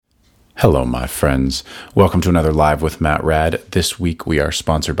Hello, my friends. Welcome to another Live with Matt Rad. This week we are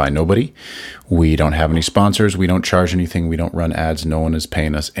sponsored by nobody. We don't have any sponsors. We don't charge anything. We don't run ads. No one is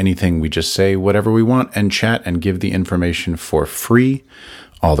paying us anything. We just say whatever we want and chat and give the information for free.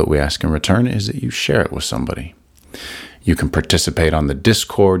 All that we ask in return is that you share it with somebody. You can participate on the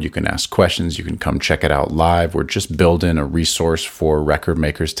Discord. You can ask questions. You can come check it out live. We're just building a resource for record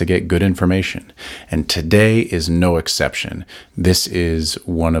makers to get good information. And today is no exception. This is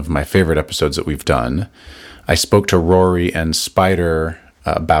one of my favorite episodes that we've done. I spoke to Rory and Spider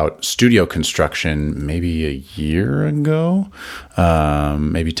about studio construction maybe a year ago,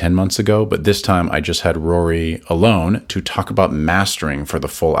 maybe 10 months ago. But this time I just had Rory alone to talk about mastering for the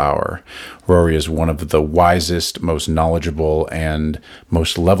full hour. Rory is one of the wisest, most knowledgeable, and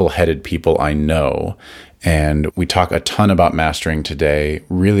most level-headed people I know. And we talk a ton about mastering today,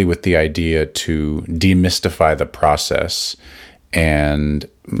 really with the idea to demystify the process and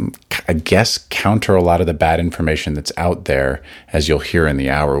I guess counter a lot of the bad information that's out there, as you'll hear in the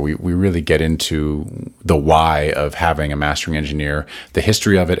hour. We really get into the why of having a mastering engineer, the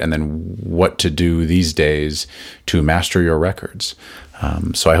history of it, and then what to do these days to master your records.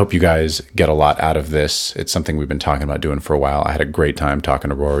 So I hope you guys get a lot out of this. It's something we've been talking about doing for a while. I had a great time talking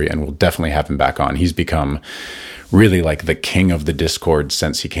to Rory, and we'll definitely have him back on. He's become really like the king of the Discord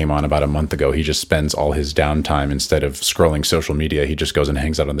since he came on about a month ago. He just spends all his downtime, instead of scrolling social media, he just goes and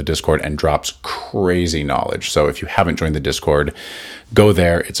hangs out on the Discord and drops crazy knowledge. So if you haven't joined the Discord, go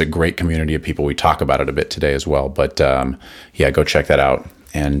there. It's a great community of people. We talk about it a bit today as well. But yeah, go check that out.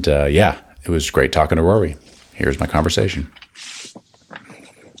 And yeah, it was great talking to Rory. Here's my conversation.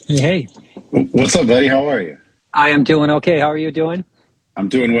 Hey. What's up, buddy? How are you? I am doing okay. How are you doing? I'm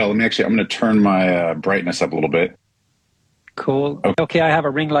doing well. I'm going to turn my brightness up a little bit. Cool. Okay, I have a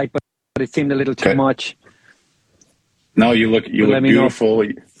ring light, but it seemed a little too much. No, you look beautiful.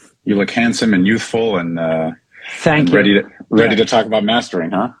 You look handsome and youthful, and thank you. Ready to talk about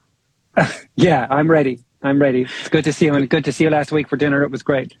mastering, huh? Yeah, I'm ready. It's good to see you, and good to see you last week for dinner. It was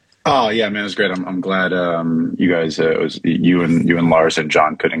great. Oh yeah, man, it was great. I'm glad you guys, it was you and Lars and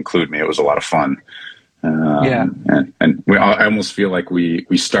John could include me. It was a lot of fun. Yeah, and I almost feel like we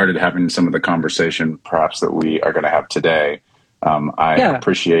started having some of the conversation perhaps that we are going to have today. I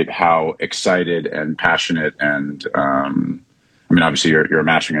appreciate how excited and passionate and I mean, obviously you're a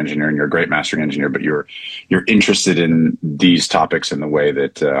mastering engineer and you're a great mastering engineer, but you're interested in these topics in the way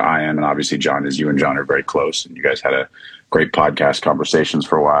that I am, and obviously John is. You and John are very close, and you guys had a great podcast conversations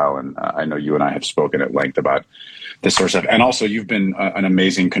for a while, and I know you and I have spoken at length about this sort of stuff. And also, you've been an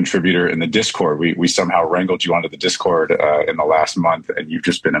amazing contributor in the Discord. We somehow wrangled you onto the Discord in the last month, and you've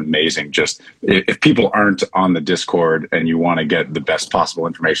just been amazing. Just if people aren't on the Discord and you want to get the best possible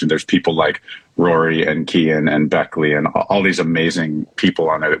information, there's people like Rory and Kian and Beckley and all these amazing people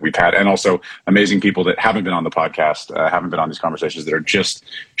on there that we've had, and also amazing people that haven't been on the podcast, haven't been on these conversations, that are just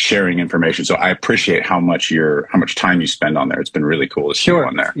sharing information. So I appreciate how much time you spend on there. It's been really cool to see you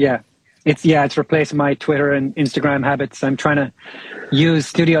on there. Yeah. It's replaced my Twitter and Instagram habits. I'm trying to use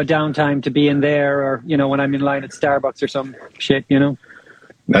studio downtime to be in there, or, when I'm in line at Starbucks or some shit,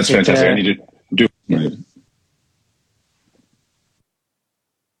 That's fantastic. I need to do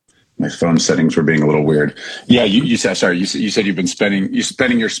my phone settings were being a little weird. Yeah, you said you've been spending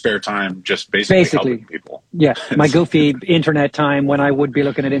your spare time just basically helping people. Yeah, my goofy internet time when I would be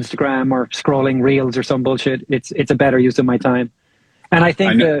looking at Instagram or scrolling reels or some bullshit. It's a better use of my time. And I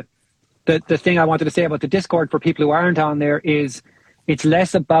think the thing I wanted to say about the Discord for people who aren't on there is it's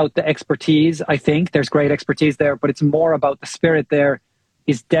less about the expertise. I think there's great expertise there, but it's more about the spirit there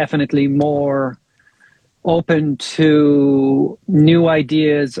is definitely more open to new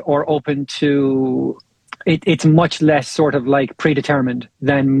ideas, or open to it's much less sort of like predetermined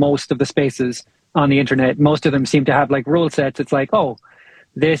than most of the spaces on the internet. Most of them seem to have like rule sets. It's like, oh,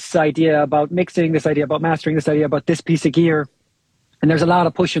 this idea about mixing, this idea about mastering, this idea about this piece of gear. And there's a lot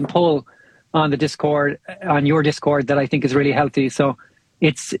of push and pull on the Discord, on your Discord, that I think is really healthy. So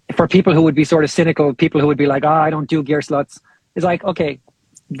it's for people who would be sort of cynical, people who would be like, I don't do gear slots. It's like, okay,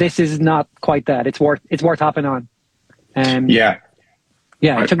 this is not quite that. It's worth hopping on. Yeah.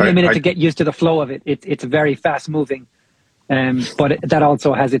 It took me a minute to get used to the flow of it. It's very fast moving, but that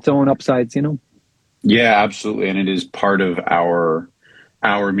also has its own upsides, Yeah, absolutely. And it is part of our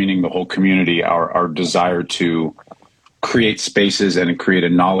meaning the whole community, our desire to create spaces and create a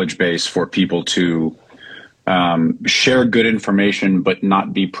knowledge base for people to share good information, but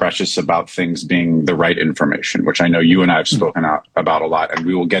not be precious about things being the right information, which I know you and I have spoken about a lot, and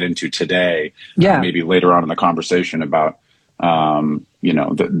we will get into today, maybe later on in the conversation about,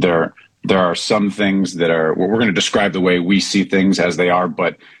 there are some things that are, we're going to describe the way we see things as they are,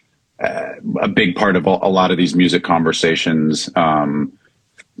 but a big part of a lot of these music conversations.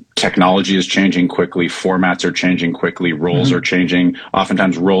 Technology is changing quickly. Formats are changing quickly. Roles are changing.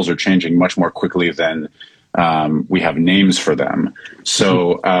 Oftentimes roles are changing much more quickly than we have names for them.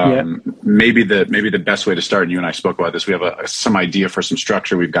 So maybe the best way to start, and you and I spoke about this, we have some idea for some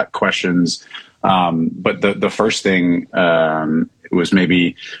structure. We've got questions. But the first thing was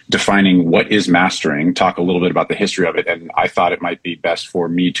maybe defining what is mastering, talk a little bit about the history of it. And I thought it might be best for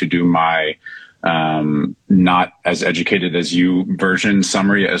me to do my not as educated as you version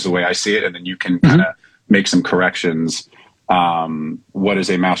summary as the way I see it. And then you can kind of make some corrections. What is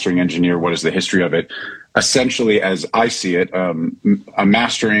a mastering engineer? What is the history of it? Essentially, as I see it,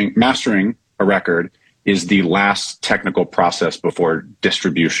 mastering a record is the last technical process before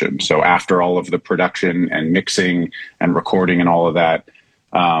distribution. So after all of the production and mixing and recording and all of that,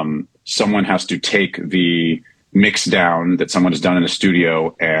 someone has to take the mix down that someone has done in a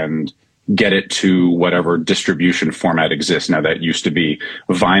studio and get it to whatever distribution format exists. Now, that used to be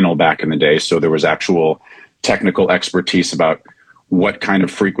vinyl back in the day, so there was actual technical expertise about what kind of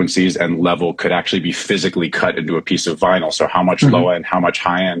frequencies and level could actually be physically cut into a piece of vinyl. So how much low end, how much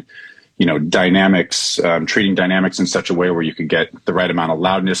high end, dynamics, treating dynamics in such a way where you could get the right amount of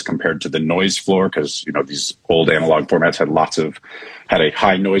loudness compared to the noise floor. Because, these old analog formats had a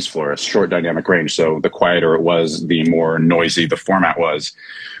high noise floor, a short dynamic range. So the quieter it was, the more noisy the format was.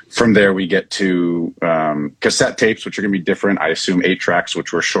 From there, we get to cassette tapes, which are going to be different. I assume 8 tracks,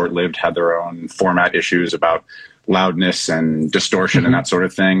 which were short-lived, had their own format issues about loudness and distortion and that sort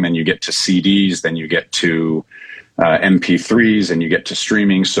of thing. Then you get to CDs, then you get to MP3s, and you get to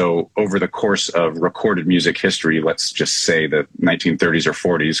streaming. So over the course of recorded music history, let's just say the 1930s or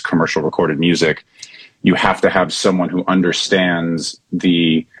 40s, commercial recorded music, you have to have someone who understands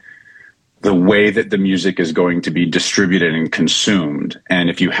the way that the music is going to be distributed and consumed. And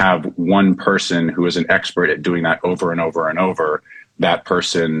if you have one person who is an expert at doing that over and over and over, that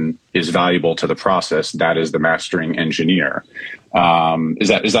person is valuable to the process. That is the mastering engineer. Is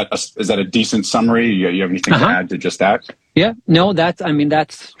that a decent summary? You have anything to add to just that? Yeah, no, that's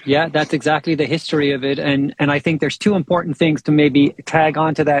exactly the history of it. And I think there's 2 important things to maybe tag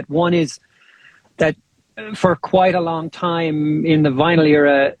onto that. One is that for quite a long time in the vinyl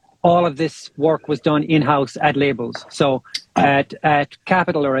era, all of this work was done in-house at labels. So at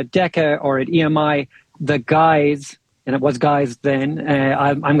Capitol or at Decca or at EMI, the guys, and it was guys then,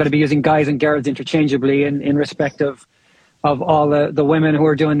 I'm going to be using guys and girls interchangeably in respect of all the women who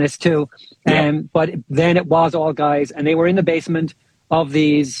are doing this too. But then it was all guys, and they were in the basement of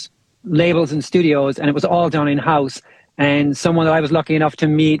these labels and studios, and it was all done in-house. And someone that I was lucky enough to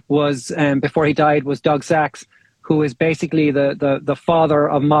meet was, before he died, was Doug Sachs, who is basically the father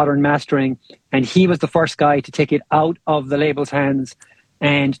of modern mastering. And he was the first guy to take it out of the label's hands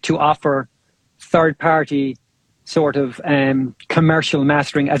and to offer third-party sort of commercial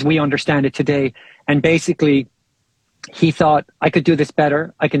mastering as we understand it today. And basically, he thought, I could do this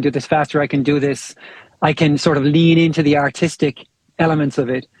better, I can do this faster, I can sort of lean into the artistic elements of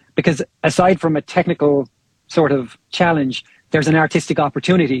it. Because aside from a technical sort of challenge, there's an artistic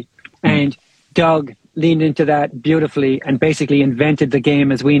opportunity. And Doug leaned into that beautifully and basically invented the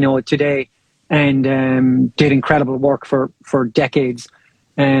game as we know it today, and did incredible work for decades.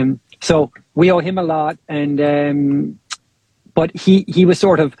 So we owe him a lot, but he was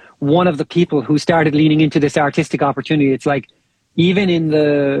sort of one of the people who started leaning into this artistic opportunity. It's like, even in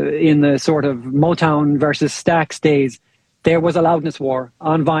the sort of Motown versus Stax days, there was a loudness war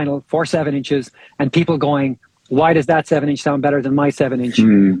on vinyl for 7 inches, and people going, why does that 7-inch sound better than my 7-inch?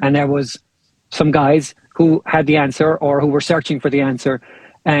 And there was some guys who had the answer or who were searching for the answer,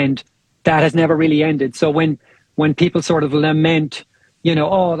 and that has never really ended. So when people sort of lament, the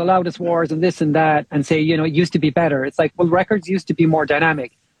loudest wars and this and that, and say, it used to be better, it's like, well, records used to be more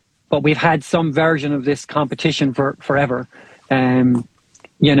dynamic, but we've had some version of this competition forever. And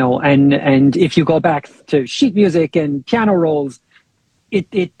if you go back to sheet music and piano rolls,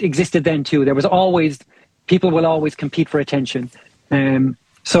 it existed then too. People will always compete for attention.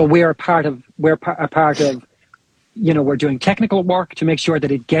 So we're a part of, we're doing technical work to make sure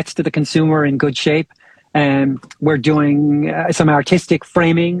that it gets to the consumer in good shape. We're doing some artistic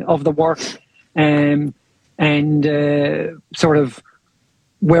framing of the work.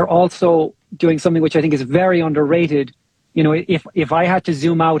 We're also doing something which I think is very underrated. If I had to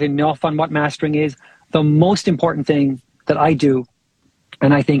zoom out enough on what mastering is, the most important thing that I do,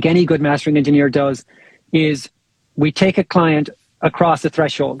 and I think any good mastering engineer does, is we take a client across a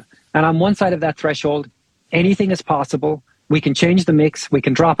threshold. And on one side of that threshold, anything is possible. We can change the mix, we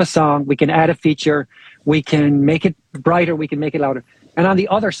can drop a song, we can add a feature, we can make it brighter, we can make it louder. And on the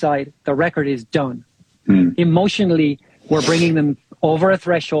other side, the record is done. Emotionally, we're bringing them over a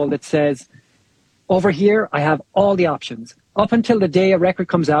threshold that says, over here, I have all the options. Up until the day a record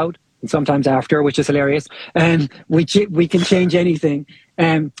comes out, and sometimes after, which is hilarious, and we can change anything.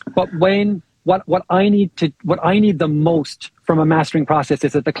 But what I need the most from a mastering process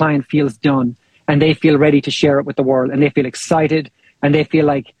is that the client feels done, and they feel ready to share it with the world, and they feel excited, and they feel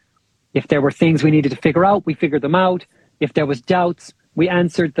like if there were things we needed to figure out, we figured them out. If there was doubts, we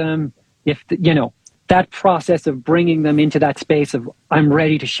answered them. That process of bringing them into that space of, I'm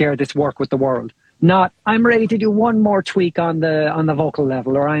ready to share this work with the world. Not, I'm ready to do one more tweak on the vocal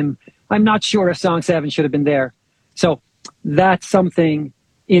level, or I'm not sure if song 7 should have been there. So that's something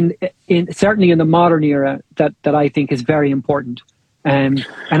in certainly in the modern era that I think is very important. And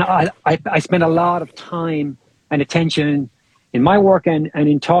I spend a lot of time and attention in my work and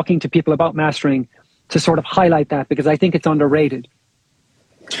in talking to people about mastering to sort of highlight that, because I think it's underrated.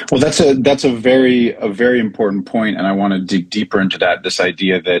 Well, that's a very important point, and I want to dig deeper into that. This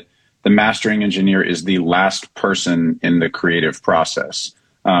idea that the mastering engineer is the last person in the creative process,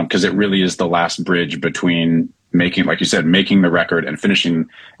 because it really is the last bridge between making, like you said, making the record and finishing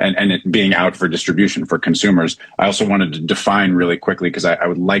and it being out for distribution for consumers. I also wanted to define really quickly, because I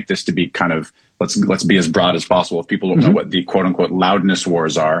would like this to be kind of, let's be as broad as possible. If people don't know what the quote unquote loudness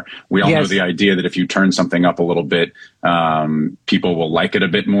wars are, we all know the idea that if you turn something up a little bit, people will like it a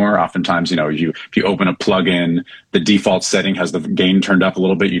bit more. Oftentimes, if you open a plugin, the default setting has the gain turned up a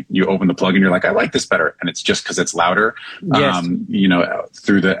little bit. You open the plugin, you're like, I like this better. And it's just because it's louder. Yes.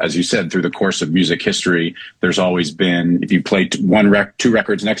 As you said, through the course of music history, there's always been, if you play two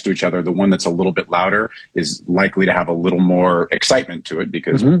records next to each other, the one that's a little bit louder is likely to have a little more excitement to it,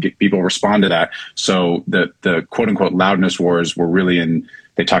 because people respond to that. So the quote unquote loudness wars were really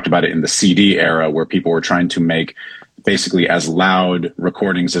they talked about it in the CD era, where people were trying to make basically as loud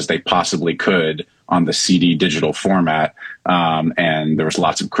recordings as they possibly could on the CD digital format. And there was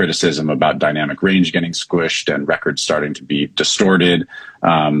lots of criticism about dynamic range getting squished and records starting to be distorted.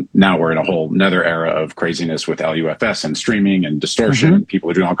 Now we're in a whole nother era of craziness with LUFS and streaming and distortion.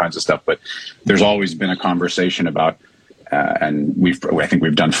 People are doing all kinds of stuff, but there's always been a conversation about, and I think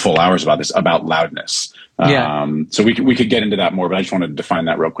we've done full hours about this, about loudness. So we could get into that more, but I just wanted to define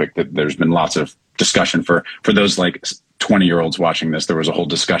that real quick, that there's been lots of discussion for those like 20-year-olds watching this. There was a whole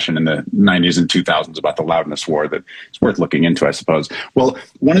discussion in the 90s and 2000s about the loudness war that it's worth looking into, I suppose. Well,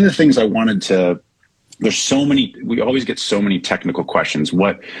 one of the things I wanted to, we always get so many technical questions.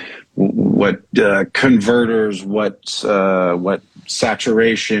 What converters, what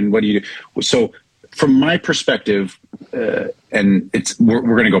saturation, what do you do? So from my perspective, and we're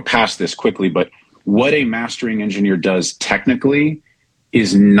going to go past this quickly, but what a mastering engineer does technically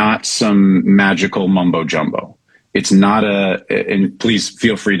is not some magical mumbo jumbo. It's not and please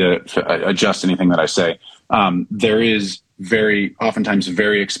feel free to adjust anything that I say. There is oftentimes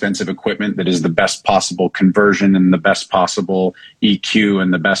very expensive equipment that is the best possible conversion and the best possible EQ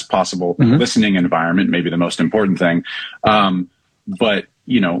and the best possible listening environment, maybe the most important thing. But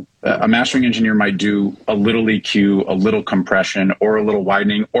a mastering engineer might do a little EQ, a little compression, or a little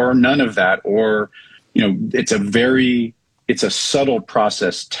widening, or none of that. Or, it's a subtle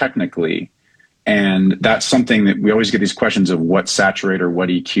process technically. And that's something that we always get these questions of what saturator, what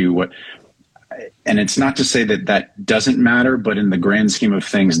EQ, and it's not to say that that doesn't matter, but in the grand scheme of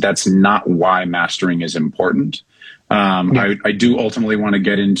things, that's not why mastering is important. I do ultimately want to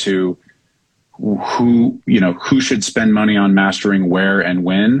get into who should spend money on mastering, where and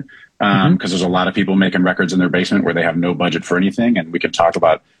when, because there's a lot of people making records in their basement where they have no budget for anything. And we could talk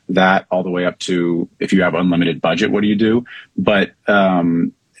about that all the way up to, if you have unlimited budget, what do you do? But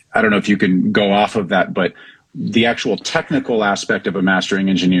I don't know if you can go off of that, but the actual technical aspect of a mastering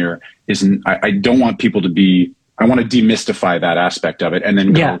engineer isn't, I don't want people to be, I want to demystify that aspect of it and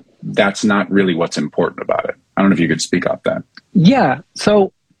then go, that's not really what's important about it. I don't know if you could speak off that. Yeah.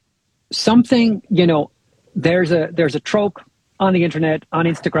 So something, there's a trope on the internet, on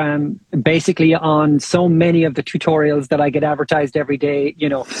Instagram, basically on so many of the tutorials that I get advertised every day,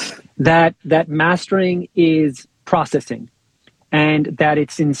 that mastering is processing, and that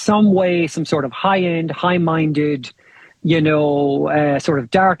it's in some way some sort of high-end, high-minded, sort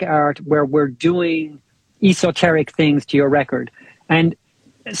of dark art where we're doing esoteric things to your record. And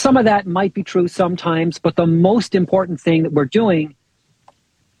some of that might be true sometimes, but the most important thing that we're doing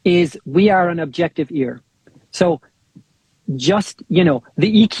is we are an objective ear. So just, the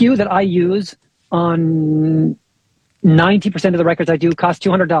EQ that I use on 90% of the records I do costs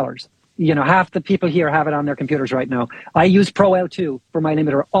 $200. Half the people here have it on their computers right now. I use Pro L2 for my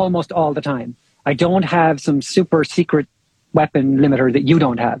limiter almost all the time. I don't have some super secret, weapon limiter that you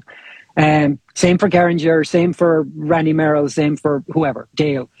don't have. Same for Geringer, same for Randy Merrill, same for whoever,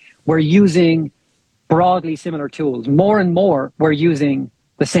 Dale. We're using broadly similar tools. More and more, we're using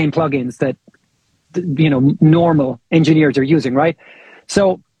the same plugins that, normal engineers are using, right?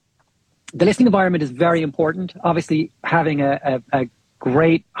 So the listening environment is very important. Obviously, having a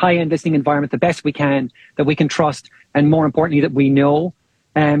great high-end listening environment, the best we can, that we can trust, and more importantly, that we know.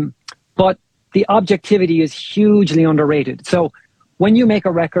 But the objectivity is hugely underrated. So when you make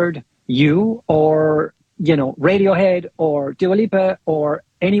a record, you or, Radiohead or Dua Lipa or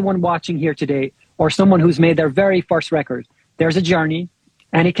anyone watching here today, or someone who's made their very first record, there's a journey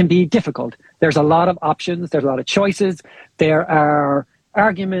and it can be difficult. There's a lot of options. There's a lot of choices. There are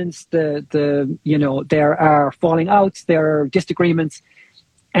arguments, there are falling outs, there are disagreements.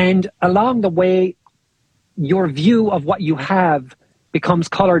 And along the way, your view of what you have becomes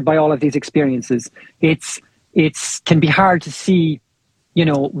colored by all of these experiences. It's can be hard to see,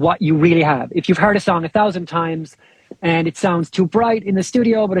 what you really have. If you've heard a song 1,000 times and it sounds too bright in the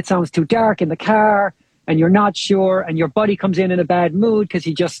studio, but it sounds too dark in the car, and you're not sure, and your buddy comes in a bad mood because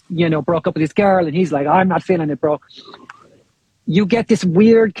he just, broke up with his girl, and he's like, I'm not feeling it, bro. You get this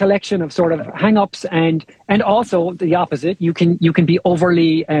weird collection of sort of hang-ups, and also the opposite. You can be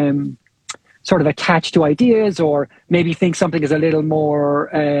overly sort of attached to ideas, or maybe think something is a little more,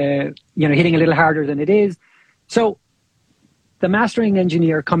 hitting a little harder than it is. So the mastering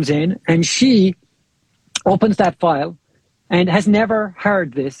engineer comes in, and she opens that file and has never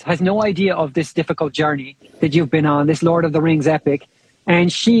heard this, has no idea of this difficult journey that you've been on, this Lord of the Rings epic.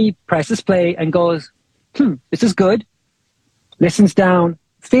 And she presses play and goes, this is good. Listens down,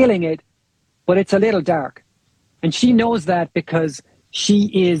 feeling it, but it's a little dark. And she knows that because she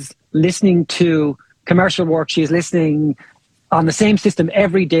is listening to commercial work. She is listening on the same system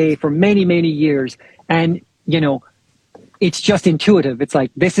every day for many, many years. And, it's just intuitive. It's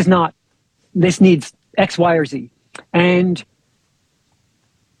like, this needs X, Y, or Z. And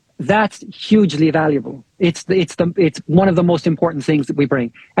that's hugely valuable. It's one of the most important things that we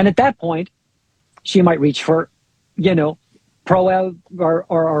bring. And at that point, she might reach for, Pro L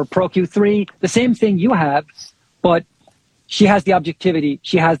or Pro Q3, the same thing you have, but she has the objectivity,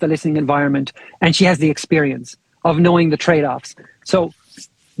 she has the listening environment, and she has the experience of knowing the trade-offs. So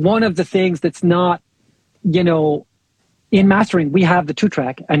one of the things that's not, in mastering, we have the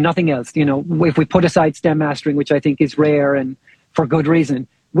 2-track and nothing else. If we put aside stem mastering, which I think is rare and for good reason,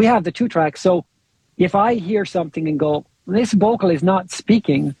 we have the 2-track. So if I hear something and go, this vocal is not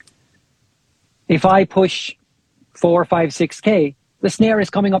speaking, if I push 4, 5, 6K, the snare is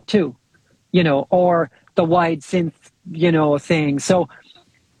coming up too, or the wide synth, thing. So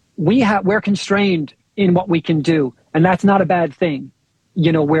we're constrained in what we can do, and that's not a bad thing.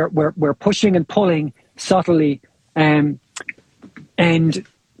 We're pushing and pulling subtly, and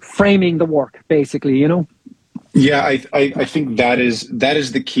framing the work, basically. Yeah, I think that is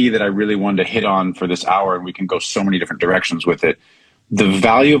the key that I really wanted to hit on for this hour, and we can go so many different directions with it. The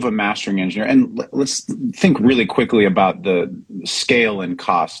value of a mastering engineer, and let's think really quickly about the scale and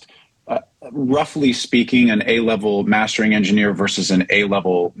cost. Roughly speaking, an A-level mastering engineer versus an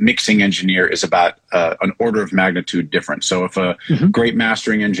A-level mixing engineer is about an order of magnitude different. So if a great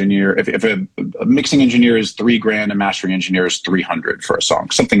mastering engineer, if a mixing engineer is $3,000, a mastering engineer is $300 for a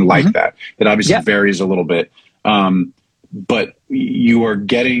song, something like that. It obviously varies a little bit, but you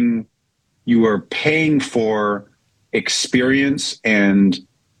are paying for experience and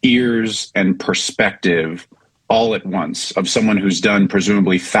ears and perspective all at once of someone who's done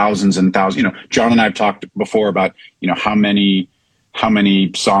presumably thousands and thousands. John and I have talked before about, how many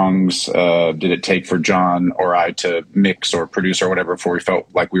songs did it take for John or I to mix or produce or whatever before we felt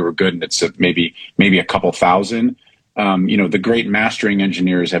like we were good, and it's maybe a couple thousand. The great mastering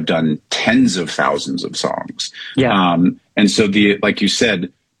engineers have done tens of thousands of songs. Yeah. And so like you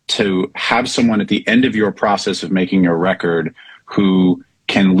said, to have someone at the end of your process of making a record who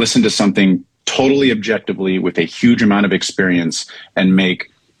can listen to something totally objectively with a huge amount of experience and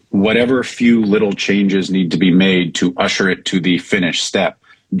make whatever few little changes need to be made to usher it to the finished step,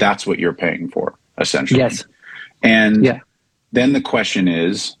 that's what you're paying for, essentially. Yes. And then the question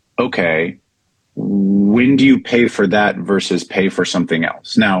is, okay, when do you pay for that versus pay for something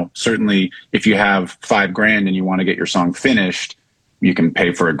else? Now, certainly if you have $5,000 and you want to get your song finished, you can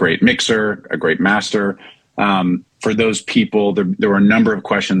pay for a great mixer, a great master. For those people, there were a number of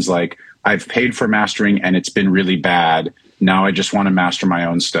questions like, I've paid for mastering and it's been really bad. Now I just want to master my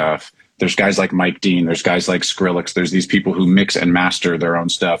own stuff. There's guys like Mike Dean. There's guys like Skrillex. There's these people who mix and master their own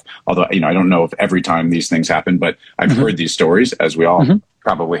stuff. Although, I don't know if every time these things happen, but I've heard these stories, as we all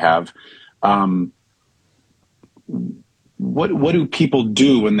probably have. what do people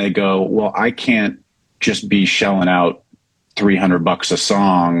do when they go, well, I can't just be shelling out $300 a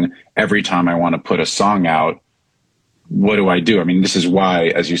song every time I want to put a song out. What do I do? I mean, this is why,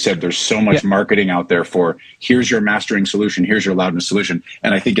 as you said, there's so much marketing out there for here's your mastering solution, here's your loudness solution.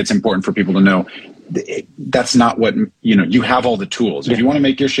 And I think it's important for people to know that's not what, you have all the tools. If you want to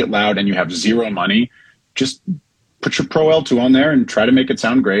make your shit loud and you have zero money, just put your Pro L2 on there and try to make it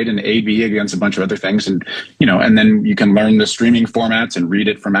sound great and A/B against a bunch of other things. And, and then you can learn the streaming formats and read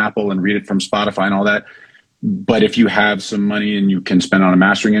it from Apple and read it from Spotify and all that. But if you have some money and you can spend on a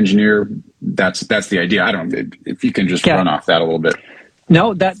mastering engineer, that's the idea. If you can just run off that a little bit.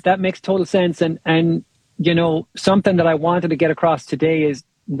 No, that makes total sense. And something that I wanted to get across today is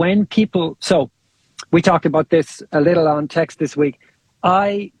when people, so we talked about this a little on text this week.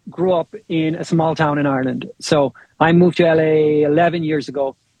 I grew up in a small town in Ireland. So I moved to LA 11 years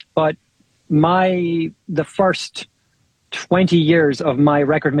ago, but the first 20 years of my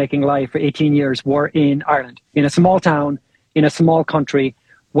record making life, 18 years, were in Ireland, in a small town, in a small country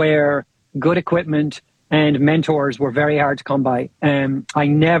where good equipment and mentors were very hard to come by. I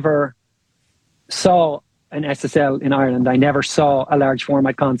never saw an SSL in Ireland. I never saw a large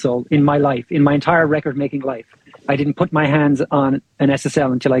format console in my life, in my entire record making life. I didn't put my hands on an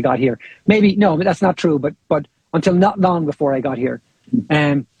SSL until I got here. Maybe, no, that's not true, but until not long before I got here.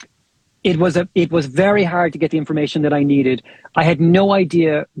 It was very hard to get the information that I needed. I had no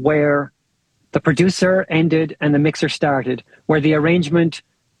idea where the producer ended and the mixer started, where the arrangement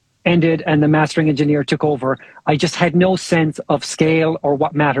ended and the mastering engineer took over. I just had no sense of scale or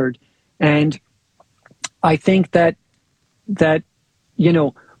what mattered. And I think that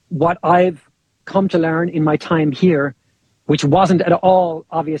what I've come to learn in my time here, which wasn't at all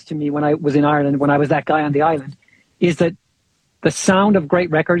obvious to me when I was in Ireland, when I was that guy on the island, is that the sound of great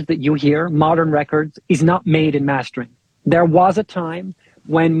records that you hear, modern records, is not made in mastering. There was a time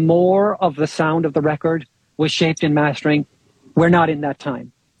when more of the sound of the record was shaped in mastering. We're not in that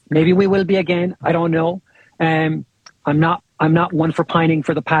time. Maybe we will be again. I don't know. I'm not one for pining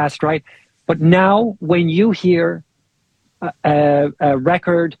for the past, right? But now, when you hear a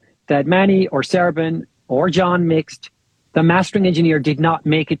record that Manny or Serban or John mixed, the mastering engineer did not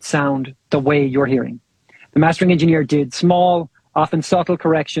make it sound the way you're hearing. The mastering engineer did small, often subtle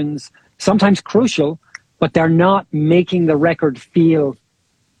corrections, sometimes crucial, but they're not making the record feel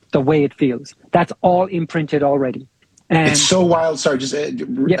the way it feels. That's all imprinted already. And it's so wild. Sorry, just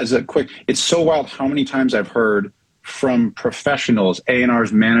as a quick, it's so wild how many times I've heard from professionals,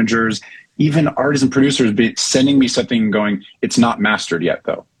 A&Rs, managers, even artists and producers sending me something going, it's not mastered yet,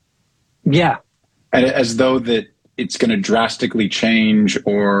 though. Yeah. As though that it's going to drastically change,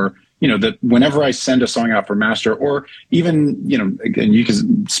 or that whenever I send a song out for master, or even, and you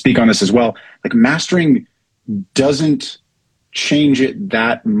can speak on this as well, like mastering doesn't change it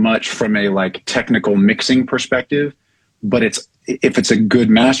that much from a technical mixing perspective, but if it's a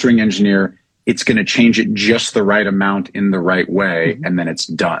good mastering engineer, it's going to change it just the right amount in the right way, and then it's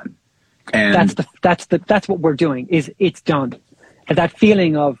done. And that's what we're doing, is it's done. And that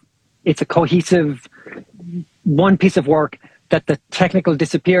feeling of it's a cohesive one piece of work, that the technical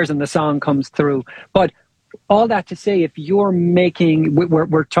disappears and the song comes through. But all that to say, if you're making,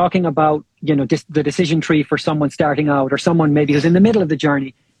 we're talking about, the decision tree for someone starting out, or someone maybe who's in the middle of the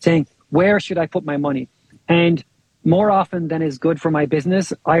journey, saying, where should I put my money? And more often than is good for my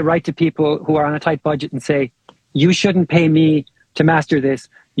business, I write to people who are on a tight budget and say, you shouldn't pay me to master this.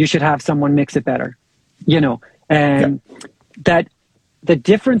 You should have someone mix it better. That the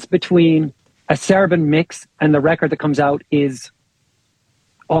difference between a Serban mix and the record that comes out is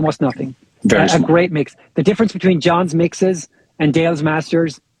almost nothing. A great mix. The difference between John's mixes and Dale's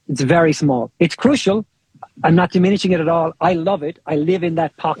masters, it's very small. It's crucial. I'm not diminishing it at all. I love it. I live in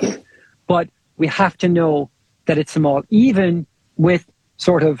that pocket. But we have to know that it's small. Even with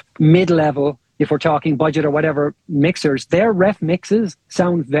sort of mid-level, if we're talking budget or whatever, mixers, their ref mixes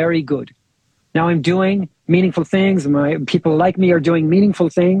sound very good. Now I'm doing meaningful things. My people like me are doing meaningful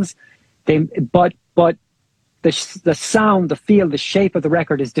things. But the sound, the feel, the shape of the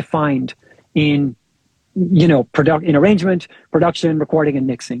record is defined in in arrangement, production, recording, and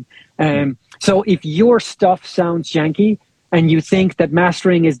mixing. So if your stuff sounds janky and you think that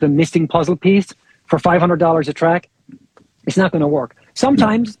mastering is the missing puzzle piece for $500 a track, it's not going to work.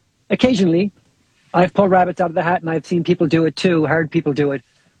 Sometimes, occasionally, I've pulled rabbits out of the hat, and I've seen people do it too, heard people do it,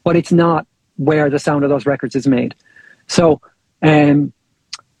 but it's not where the sound of those records is made. So, an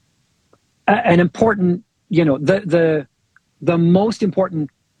important, the most important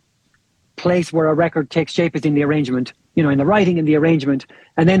place where a record takes shape is in the arrangement, in the writing and the arrangement.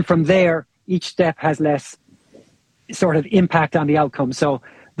 And then from there, each step has less sort of impact on the outcome. So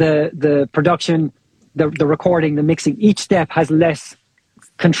the production, the recording, the mixing, each step has less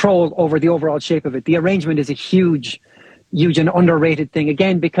control over the overall shape of it. The arrangement is a huge and underrated thing,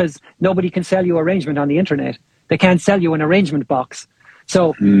 again, because nobody can sell you arrangement on the internet. They can't sell you an arrangement box.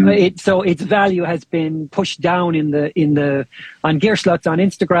 So its value has been pushed down on Gearsluts, on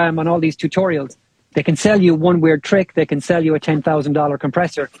Instagram, on all these tutorials. They can sell you one weird trick. They can sell you a $10,000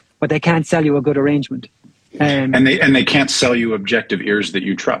 compressor, but they can't sell you a good arrangement. And they can't sell you objective ears that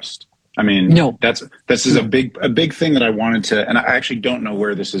you trust. I mean, no. This is a big thing that I wanted to, and I actually don't know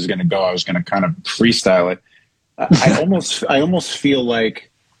where this is going to go. I was going to kind of freestyle it. I almost feel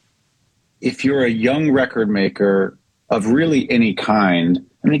like if you're a young record maker of really any kind,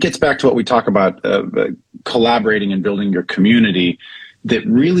 I mean, it gets back to what we talk about, collaborating and building your community, that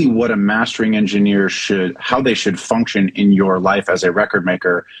really what a mastering engineer how they should function in your life as a record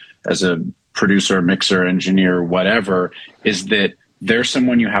maker, as a producer, mixer, engineer, whatever, is that there's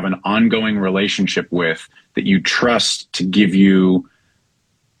someone you have an ongoing relationship with that you trust to give you,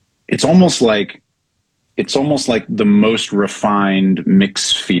 it's almost like the most refined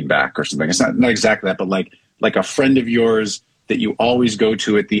mix feedback or something. It's not exactly that, but like a friend of yours that you always go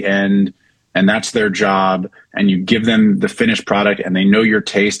to at the end, and that's their job, and you give them the finished product, and they know your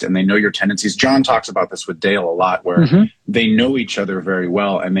taste and they know your tendencies. John talks about this with Dale a lot, where they know each other very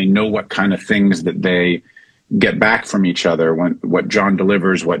well, and they know what kind of things that they get back from each other, what John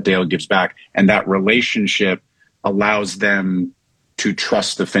delivers, what Dale gives back, and that relationship allows them to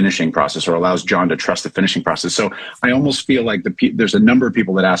trust the finishing process, or allows John to trust the finishing process. So I almost feel like there's a number of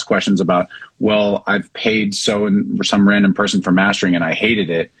people that ask questions about, well, I've paid some random person for mastering and I hated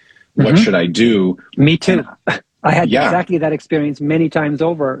it. What should I do? Me too. I had exactly that experience many times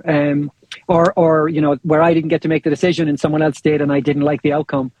over. Or where I didn't get to make the decision and someone else did and I didn't like the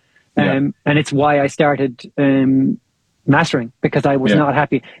outcome. And it's why I started mastering, because I was not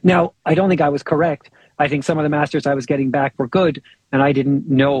happy. Now, I don't think I was correct. I think some of the masters I was getting back were good, and I didn't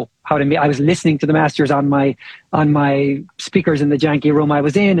know how to. I was listening to the masters on my speakers in the janky room I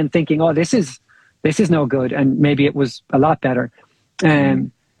was in, and thinking, "Oh, this is no good," and maybe it was a lot better.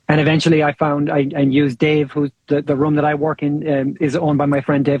 And eventually, I found I used Dave, who's the room that I work in is owned by my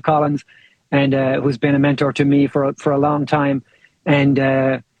friend Dave Collins, and who's been a mentor to me for a long time. And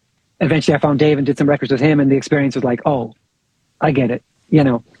eventually, I found Dave and did some records with him, and the experience was like, "Oh, I get it,"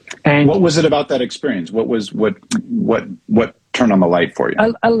 And what was it about that experience? What turned on the light for you?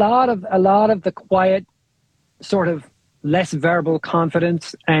 A lot of the quiet, sort of less verbal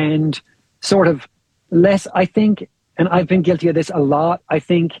confidence, and sort of less, I think, and I've been guilty of this a lot. I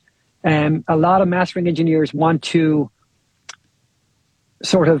think a lot of mastering engineers want to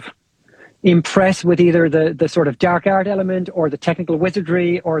sort of impress with either the sort of dark art element or the technical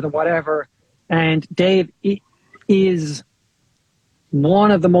wizardry or the whatever. And Dave is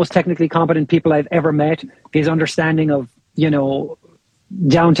one of the most technically competent people I've ever met. His understanding of,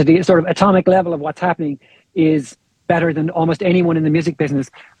 down to the sort of atomic level of what's happening is better than almost anyone in the music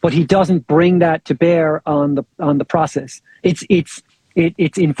business. But he doesn't bring that to bear on the process.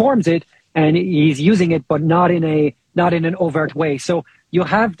 It informs it, and he's using it, but not in an overt way. So you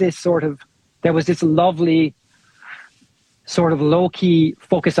have this there was this lovely sort of low-key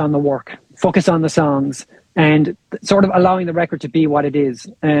focus on the work, focus on the songs, and sort of allowing the record to be what it is.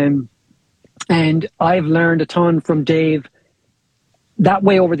 And I've learned a ton from Dave that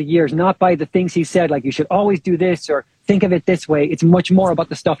way over the years, not by the things he said, like you should always do this or think of it this way. It's much more about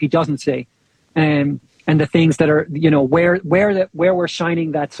the stuff he doesn't say, and the things that are, where we're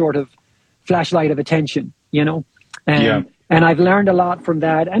shining that sort of flashlight of attention, And I've learned a lot from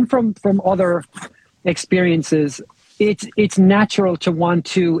that, and from other experiences. It's natural to want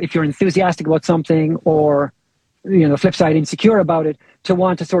to, if you're enthusiastic about something, or the flip side, insecure about it, to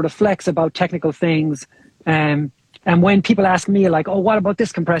want to sort of flex about technical things. And when people ask me like, "Oh, what about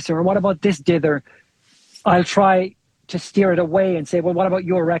this compressor?" or "What about this dither?" I'll try to steer it away and say, "Well, what about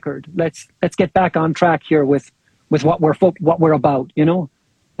your record? Let's get back on track here with what we're about."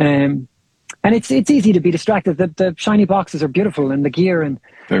 And it's easy to be distracted. The shiny boxes are beautiful, and the gear, and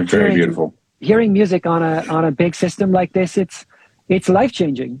they're very beautiful. Hearing music on a big system like this, it's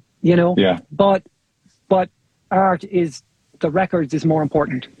life-changing, Yeah. But art the records is more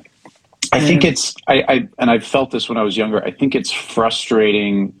important. I think I've felt this when I was younger. I think it's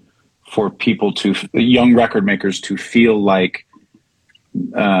frustrating for young record makers to feel like,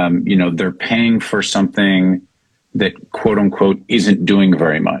 they're paying for something that quote unquote isn't doing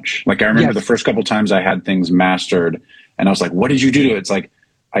very much. Like I remember the first couple times I had things mastered, and I was like, "What did you do to it?" It's like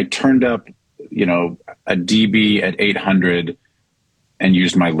I turned up, a dB at 800 and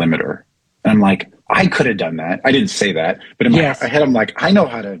used my limiter. And I'm like, I could have done that. I didn't say that, but in my head, I'm like, I know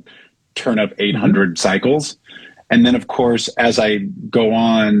how to turn up 800 cycles. And then, of course, as I go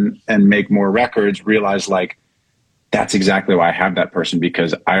on and make more records, realize like, that's exactly why I have that person,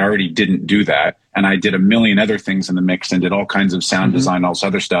 because I already didn't do that. And I did a million other things in the mix and did all kinds of sound design, all this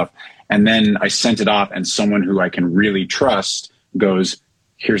other stuff. And then I sent it off, and someone who I can really trust goes,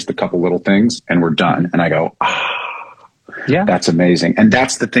 here's the couple little things, and we're done. And I go, that's amazing. And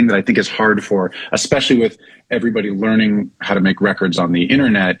that's the thing that I think is hard for, especially with everybody learning how to make records on the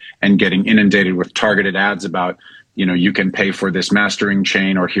internet and getting inundated with targeted ads about, you know, you can pay for this mastering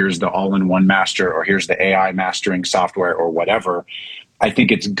chain, or here's the all-in-one master, or here's the AI mastering software, or whatever. I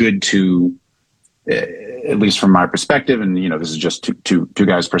think it's good to, at least from my perspective, and, you know, this is just two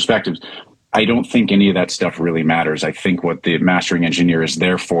guys' perspectives, I don't think any of that stuff really matters. I think what the mastering engineer is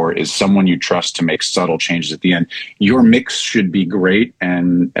there for is someone you trust to make subtle changes at the end. Your mix should be great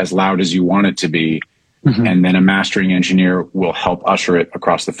and as loud as you want it to be. And then a mastering engineer will help usher it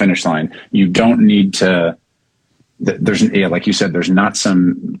across the finish line. You don't need to, like you said, there's not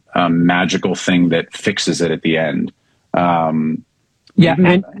some magical thing that fixes it at the end. And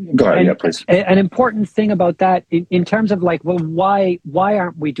go ahead, please. An important thing about that, in terms of like, well, why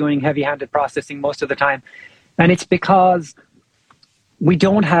aren't we doing heavy-handed processing most of the time? And it's because we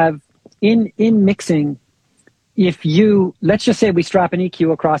don't have in mixing. If you, let's just say we strap an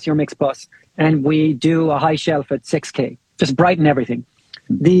EQ across your mix bus and we do a high shelf at 6K, just brighten everything.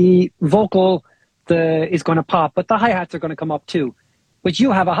 The vocal is going to pop, but the hi-hats are going to come up too. But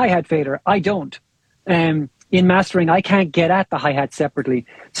you have a hi-hat fader. I don't. In mastering, I can't get at the hi-hat separately.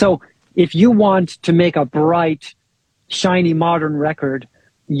 So if you want to make a bright, shiny, modern record,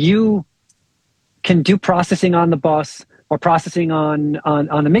 you can do processing on the bus or processing on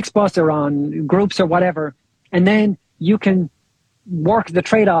the mix bus or on groups or whatever, and then you can work the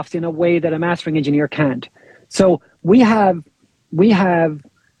trade-offs in a way that a mastering engineer can't. So we have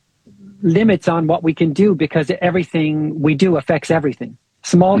limits on what we can do because everything we do affects everything.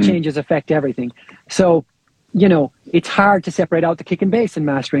 Small changes affect everything. So, you know, it's hard to separate out the kick and bass in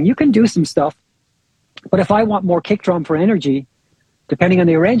mastering. You can do some stuff, but if I want more kick drum for energy, depending on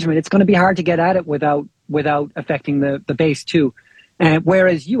the arrangement, it's going to be hard to get at it without affecting the bass too.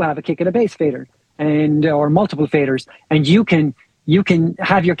 Whereas you have a kick and a bass fader or multiple faders, and you can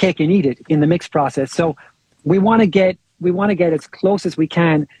have your cake and eat it in the mix process. So we want to get as close as we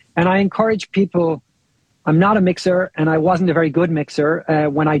can. And I encourage people. I'm not a mixer, and I wasn't a very good mixer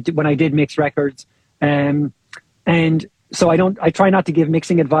when I did mix records, and so I try not to give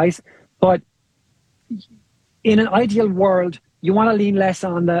mixing advice. But in an ideal world, you want to lean less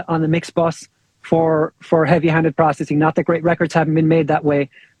on the mix bus for heavy-handed processing. Not that great records haven't been made that way,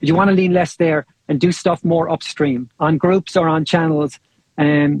 but you want to lean less there and do stuff more upstream on groups or on channels,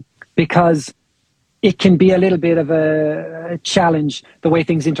 because it can be a little bit of a challenge the way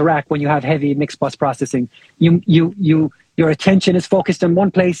things interact when you have heavy mix bus processing. Your attention is focused on one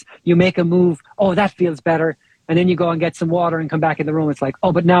place. You make a move. Oh, that feels better. And then you go and get some water and come back in the room. It's like,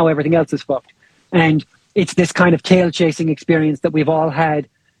 oh, but now everything else is fucked. And it's this kind of tail chasing experience that we've all had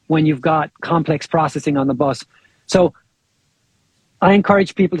when you've got complex processing on the bus. So I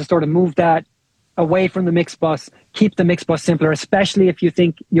encourage people to sort of move that away from the mix bus, keep the mix bus simpler, especially if you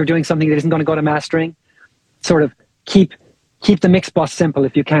think you're doing something that isn't going to go to mastering. Sort of keep the mix bus simple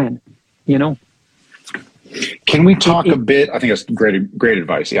if you can, you know. Can we talk a bit? I think that's great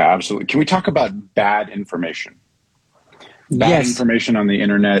advice. Yeah, absolutely. Can we talk about bad information? Bad information on the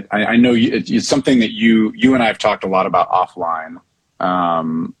internet. I know it's something that you and I have talked a lot about offline,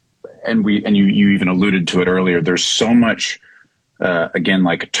 and you even alluded to it earlier. There's so much. Again,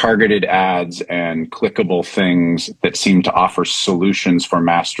 like targeted ads and clickable things that seem to offer solutions for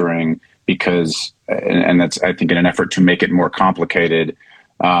mastering because, and that's, I think, in an effort to make it more complicated.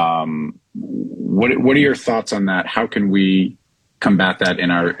 What are your thoughts on that? How can we combat that in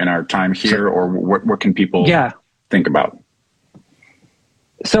our time here, or what can people think about?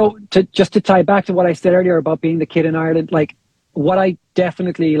 So just to tie back to what I said earlier about being the kid in Ireland, like what I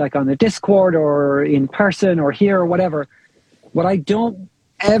definitely like on the Discord or in person or here or whatever, what I don't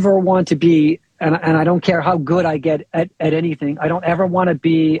ever want to be, and I don't care how good I get at anything, I don't ever want to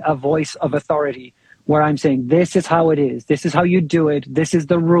be a voice of authority where I'm saying, this is how it is, this is how you do it, this is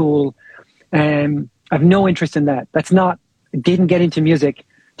the rule. I have no interest in that. Didn't get into music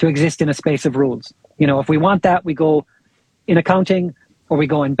to exist in a space of rules. You know, if we want that, we go in accounting or we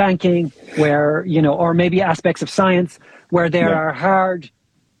go in banking where, you know, or maybe aspects of science where there are hard,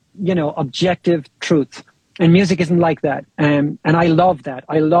 you know, objective truths. And music isn't like that. And I love that.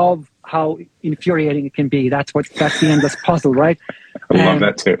 I love how infuriating it can be. That's the endless puzzle, right? I love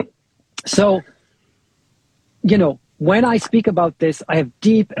that too. So when I speak about this, I have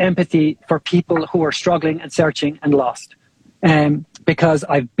deep empathy for people who are struggling and searching and lost. Because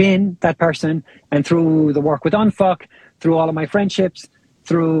I've been that person, and through the work with Unfuck, through all of my friendships,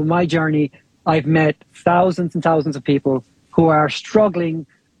 through my journey, I've met thousands and thousands of people who are struggling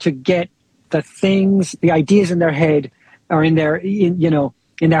to get the things, the ideas in their head or in their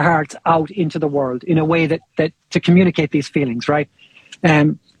hearts out into the world in a way that to communicate these feelings, right?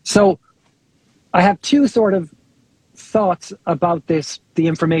 So I have two sort of thoughts about the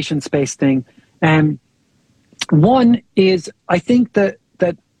information space thing. One is, I think that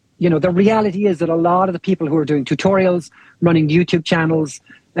the reality is that a lot of the people who are doing tutorials, running YouTube channels,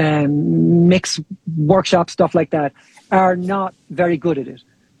 mix workshops, stuff like that, are not very good at it,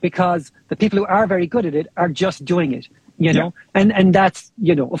 because the people who are very good at it are just doing it, and that's,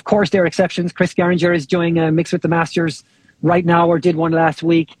 of course there are exceptions. Chris Garinger is doing a Mix with the Masters right now, or did one last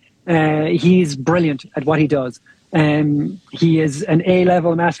week. He's brilliant at what he does. He is an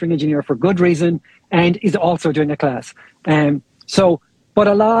A-level mastering engineer for good reason, and is also doing a class. But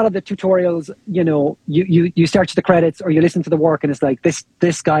a lot of the tutorials, you search the credits or you listen to the work, and it's like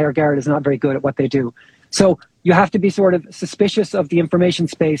this guy or girl is not very good at what they do. So you have to be sort of suspicious of the information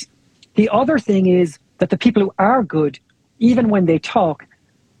space. The other thing is that the people who are good, even when they talk,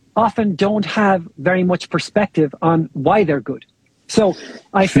 often don't have very much perspective on why they're good. So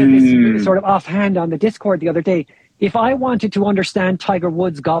I said this sort of offhand on the Discord the other day. If I wanted to understand Tiger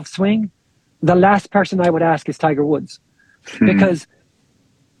Woods' golf swing, the last person I would ask is Tiger Woods. Because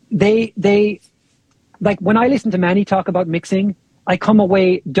they like, when I listen to Manny talk about mixing, I come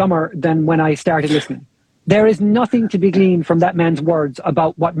away dumber than when I started listening. There is nothing to be gleaned from that man's words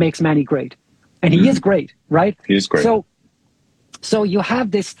about what makes Manny great. And he is great, right? He is great. So you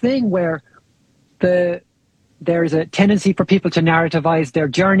have this thing where there's a tendency for people to narrativize their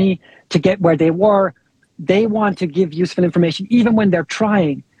journey to get where they were. They want to give useful information. Even when they're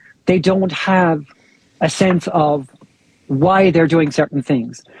trying, they don't have a sense of why they're doing certain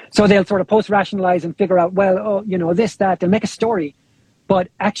things. So they'll sort of post-rationalize and figure out, this, that, they'll make a story. But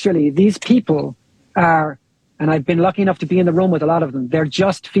actually, these people are, and I've been lucky enough to be in the room with a lot of them, they're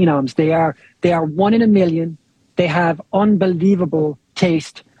just phenoms. They are one in a million. They have unbelievable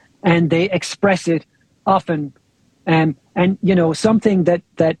taste, and they express it often. And something that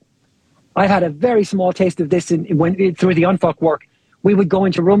I've had a very small taste of this through the Unfuck work. We would go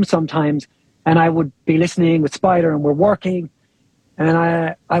into rooms sometimes, and I would be listening with Spider, and we're working, and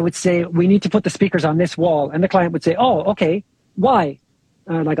I would say, we need to put the speakers on this wall. And the client would say, oh, okay, why?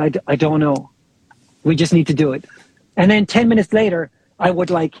 I don't know. We just need to do it. And then 10 minutes later,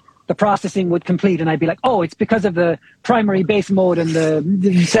 the processing would complete, and I'd be like, oh, it's because of the primary base mode and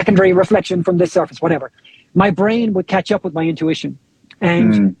the secondary reflection from this surface, whatever. My brain would catch up with my intuition.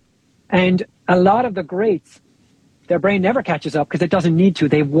 And a lot of the greats, their brain never catches up because it doesn't need to.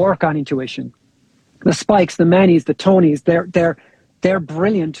 They work on intuition. The Spikes, the Mannys, the Tonys, they're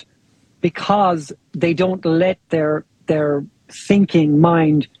brilliant because they don't let their thinking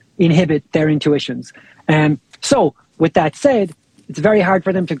mind inhibit their intuitions. And so with that said, it's very hard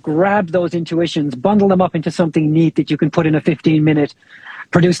for them to grab those intuitions, bundle them up into something neat that you can put in a 15-minute,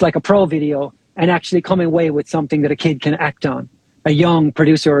 produce like a pro video, and actually come away with something that a kid can act on, a young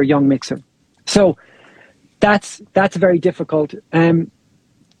producer or a young mixer. So that's very difficult.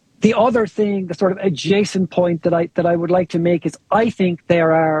 The other thing, the sort of adjacent point that I would like to make is, I think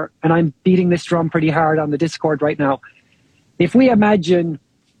there are, and I'm beating this drum pretty hard on the Discord right now, if we imagine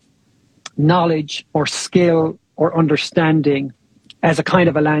knowledge or skill or understanding as a kind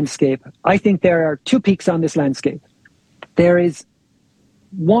of a landscape, I think there are two peaks on this landscape. There is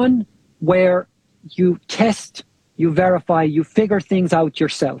one where you test, you verify, you figure things out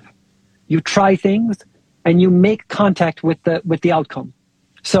yourself. You try things and you make contact with the outcome.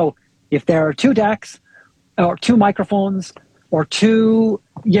 So if there are two DACs or two microphones or two,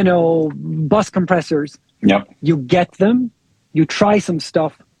 bus compressors, you get them, you try some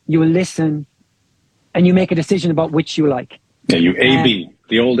stuff, you listen, and you make a decision about which you like. Yeah, you A-B,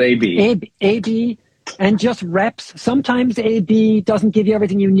 the old A-B. A-B, and just reps. Sometimes A-B doesn't give you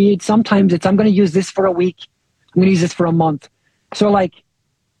everything you need. Sometimes it's, I'm going to use this for a week. I'm going to use this for a month. So like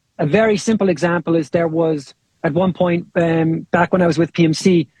a very simple example is, there was at one point back when I was with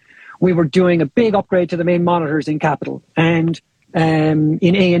PMC, we were doing a big upgrade to the main monitors in Capital and in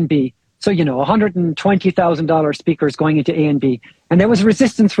A and B. So, $120,000 speakers going into A and B. And there was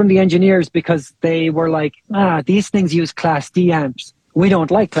resistance from the engineers because they were like, these things use Class D amps. We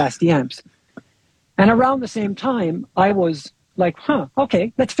don't like Class D amps. And around the same time, I was like,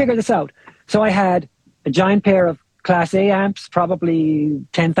 okay, let's figure this out. So I had a giant pair of Class A amps, probably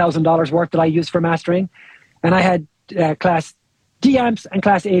 $10,000 worth, that I used for mastering. and I had class D amps and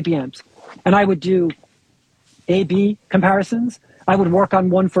class AB amps. And I would do AB comparisons. I would work on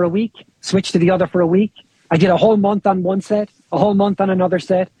one for a week, switch to the other for a week. I did a whole month on one set, a whole month on another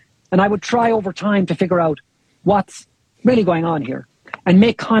set. And I would try over time to figure out what's really going on here and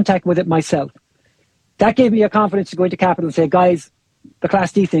make contact with it myself. That gave me a confidence to go into Capitol and say, guys, the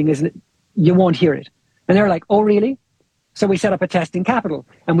Class D thing, you won't hear it. And they're like, oh, really? So we set up a test in Capitol,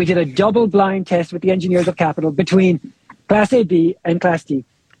 and we did a double-blind test with the engineers of Capitol between Class AB and Class D.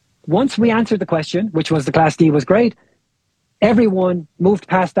 Once we answered the question, which was the Class D was great, everyone moved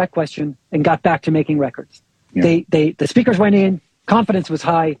past that question and got back to making records. Yeah. The speakers went in, confidence was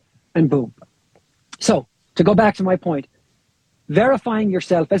high, and boom. So, to go back to my point, verifying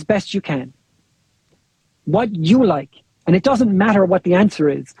yourself as best you can, what you like, and it doesn't matter what the answer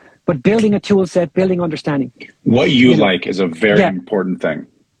is, but building a tool set, building understanding. What you like is a very important thing.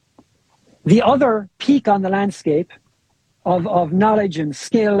 The other peak on the landscape of knowledge and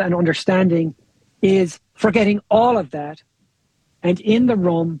skill and understanding is forgetting all of that and in the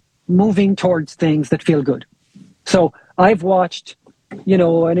room moving towards things that feel good. So I've watched,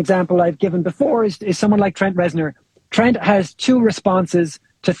 an example I've given before is someone like Trent Reznor. Trent has two responses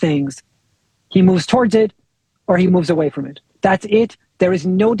to things. He moves towards it or he moves away from it. That's it. There is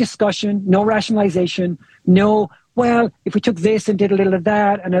no discussion, no rationalization, well, if we took this and did a little of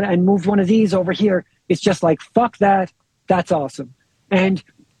that and moved one of these over here, it's just like, fuck that, that's awesome. And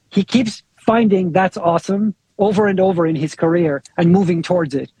he keeps finding that's awesome over and over in his career and moving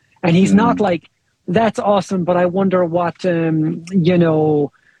towards it. And he's not like, that's awesome, but I wonder what,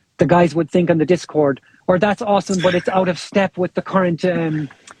 the guys would think on the Discord. Or that's awesome, but it's out of step with the current,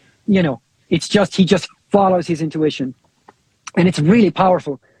 it's just, he just follows his intuition. And it's really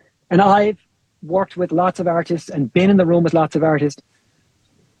powerful. And I've worked with lots of artists and been in the room with lots of artists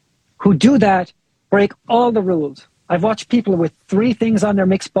who do that, break all the rules. I've watched people with 3 things on their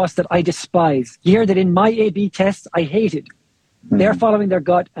mix bus that I despise, gear that in my A/B tests I hated. They're following their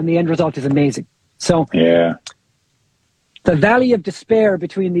gut and the end result is amazing. So the valley of despair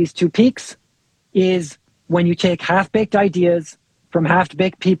between these two peaks is when you take half-baked ideas from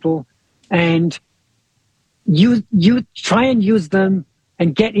half-baked people and you try and use them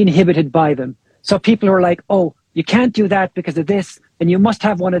and get inhibited by them. So people are like, oh, you can't do that because of this, and you must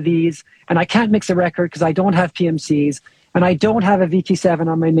have one of these, and I can't mix a record because I don't have PMCs, and I don't have a VT7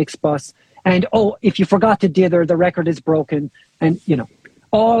 on my mix bus, and oh, if you forgot to dither, the record is broken, and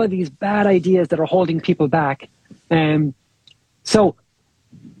all of these bad ideas that are holding people back. So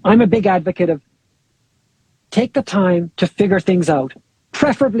I'm a big advocate of take the time to figure things out,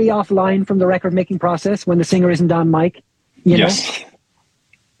 preferably offline from the record-making process when the singer isn't on mic. Yes.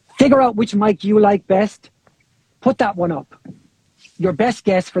 Figure out which mic you like best. Put that one up. Your best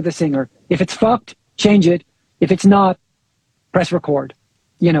guess for the singer. If it's fucked, change it. If it's not, press record.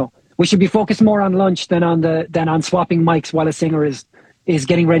 We should be focused more on lunch than on swapping mics while a singer is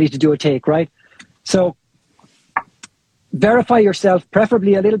getting ready to do a take, right? So verify yourself,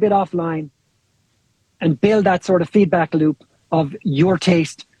 preferably a little bit offline, and build that sort of feedback loop of your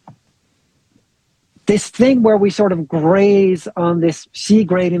taste. This thing where we sort of graze on this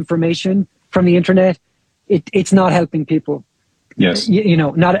C-grade information from the internet, it's not helping people. Yes.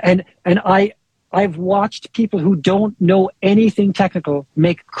 I've watched people who don't know anything technical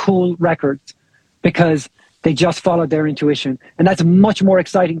make cool records because they just followed their intuition. And that's much more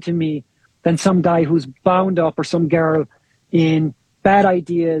exciting to me than some guy who's bound up or some girl in bad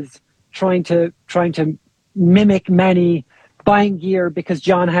ideas, trying to mimic Manny, buying gear because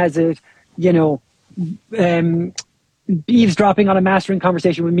John has it, eavesdropping on a mastering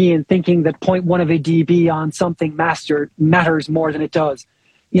conversation with me and thinking that 0.1 of a dB on something mastered matters more than it does.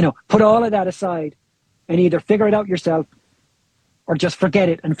 Put all of that aside and either figure it out yourself or just forget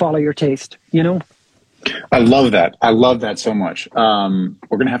it and follow your taste, I love that. I love that so much. We're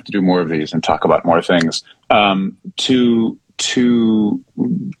going to have to do more of these and talk about more things. To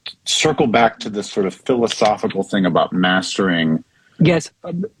circle back to this sort of philosophical thing about mastering. Yes.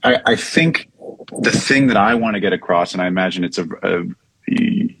 I think the thing that I want to get across, and I imagine it's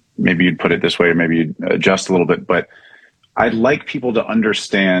maybe you'd put it this way, or maybe you'd adjust a little bit, but I'd like people to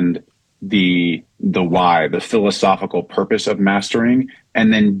understand the why, the philosophical purpose of mastering,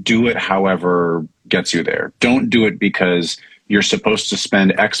 and then do it however gets you there. Don't do it because you're supposed to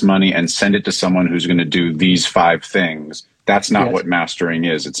spend X money and send it to someone who's going to do these 5 things. That's not what mastering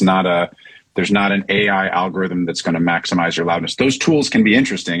is. There's not an AI algorithm that's going to maximize your loudness. Those tools can be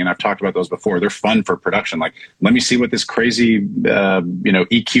interesting, and I've talked about those before. They're fun for production. Like, let me see what this crazy,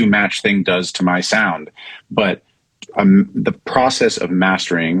 EQ match thing does to my sound. But the process of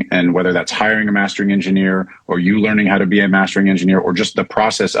mastering, and whether that's hiring a mastering engineer or you learning how to be a mastering engineer, or just the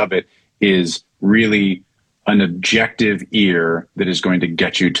process of it, is really an objective ear that is going to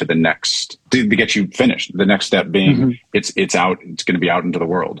get you to the next, to get you finished. The next step being it's out, it's going to be out into the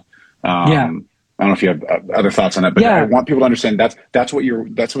world. I don't know if you have other thoughts on that, but I want people to understand that's what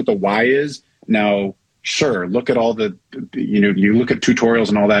the why is. Now, sure, look at all the, you look at tutorials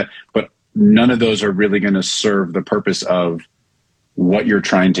and all that, but none of those are really going to serve the purpose of what you're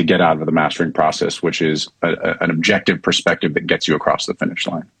trying to get out of the mastering process, which is an objective perspective that gets you across the finish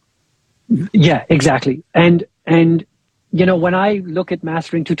line. Yeah, exactly. And when I look at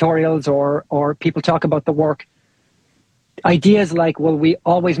mastering tutorials or people talk about the work, ideas like, well, we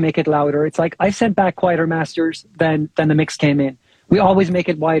always make it louder. It's like, I sent back quieter masters than the mix came in. We always make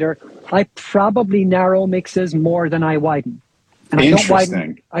it wider. I probably narrow mixes more than I widen. And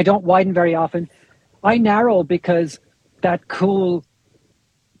I don't widen very often. I narrow because that cool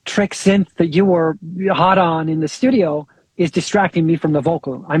trick synth that you were hot on in the studio is distracting me from the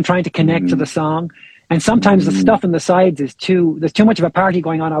vocal. I'm trying to connect to the song. And sometimes the stuff in the sides there's too much of a party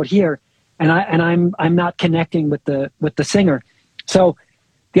going on out here. And I'm not connecting with the singer. So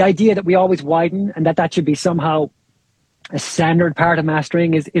the idea that we always widen and that should be somehow a standard part of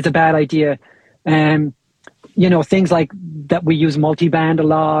mastering is a bad idea. Things like that we use multiband a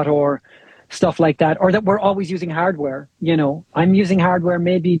lot or stuff like that, or that we're always using hardware. I'm using hardware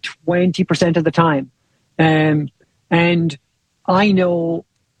maybe 20% of the time. And I know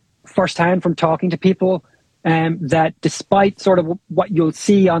firsthand from talking to people that despite sort of what you'll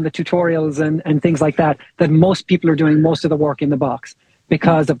see on the tutorials and things like that most people are doing most of the work in the box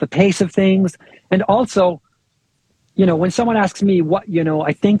because of the pace of things. And also, when someone asks me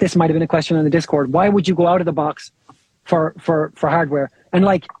I think this might have been a question on the Discord, why would you go out of the box for hardware? And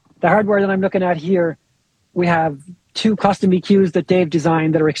like the hardware that I'm looking at here, we have 2 custom EQs that Dave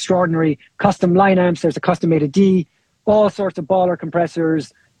designed that are extraordinary, custom line amps, there's a custom A-to-D, all sorts of baller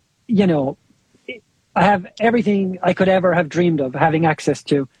compressors. I have everything I could ever have dreamed of having access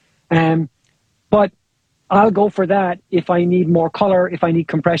to. But I'll go for that if I need more color, if I need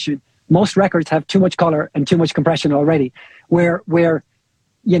compression. Most records have too much color and too much compression already, where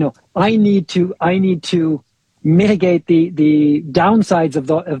I need to mitigate the downsides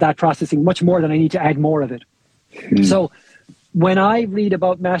of that processing much more than I need to add more of it. So when I read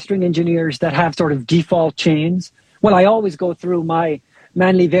about mastering engineers that have sort of default chains, well, I always go through my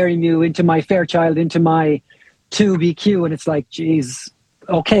Manley Very-Mu into my Fairchild into my Tube EQ, and it's like, geez,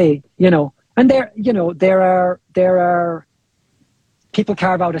 okay, and there are people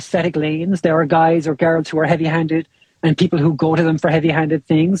carve out aesthetic lanes. There are guys or girls who are heavy-handed and people who go to them for heavy-handed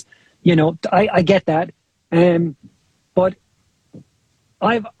things. I get that. But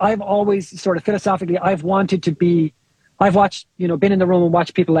I've always sort of philosophically, I've watched, been in the room and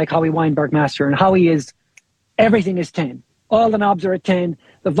watched people like Howie Weinberg master, and Howie is, everything is 10. All the knobs are at 10.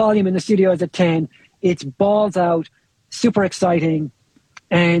 The volume in the studio is at 10. It's balls out, super exciting.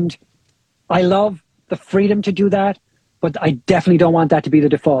 And I love the freedom to do that, but I definitely don't want that to be the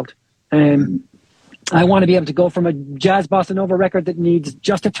default. I want to be able to go from a jazz bossa nova record that needs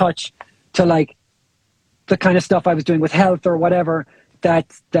just a touch to like the kind of stuff I was doing with Health or whatever, or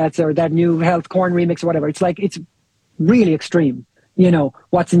that new Health Korn remix or whatever. It's like, it's really extreme,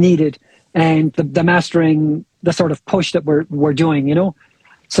 what's needed, and the mastering, the sort of push that we're doing,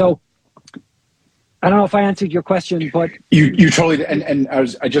 So I don't know if I answered your question, but you totally, and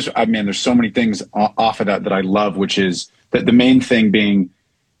there's so many things off of that I love, which is that the main thing being,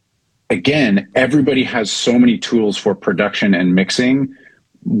 again, everybody has so many tools for production and mixing.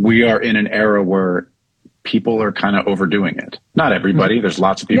 We are in an era where people are kind of overdoing it. Not everybody. There's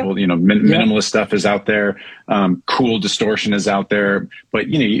lots of people, minimalist stuff is out there. Cool distortion is out there. But,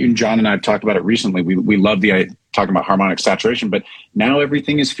 John and I have talked about it recently. We love talking about harmonic saturation, but now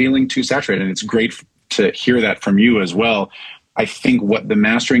everything is feeling too saturated. And it's great to hear that from you as well. I think what the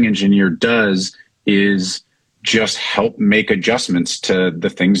mastering engineer does is just help make adjustments to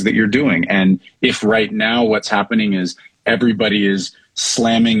the things that you're doing. And if right now what's happening is everybody is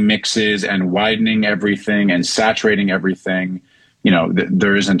slamming mixes and widening everything and saturating everything,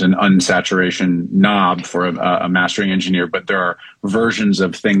 there isn't an unsaturation knob for a mastering engineer, but there are versions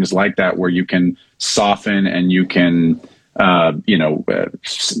of things like that where you can soften and you can,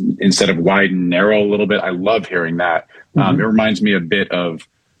 instead of widen, narrow a little bit. I love hearing that. It reminds me a bit of,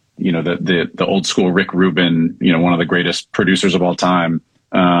 the old school Rick Rubin, one of the greatest producers of all time,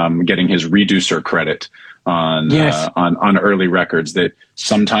 getting his reducer credit on early records, that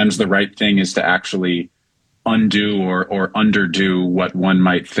sometimes the right thing is to actually undo or underdo what one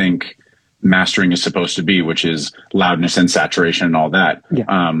might think mastering is supposed to be, which is loudness and saturation and all that.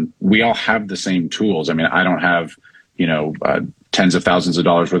 Yeah. We all have the same tools. I mean, I don't have, tens of thousands of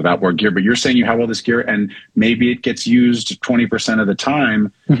dollars worth of outboard gear, but you're saying you have all this gear and maybe it gets used 20% of the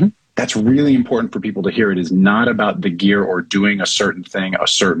time. Mm-hmm. That's really important for people to hear. It is not about the gear or doing a certain thing a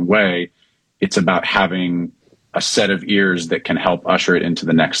certain way. It's about having a set of ears that can help usher it into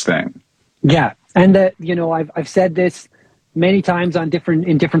the next thing. Yeah. And, I've said this many times in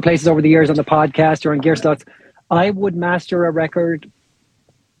different places over the years on the podcast or on Gear Sluts. I would master a record.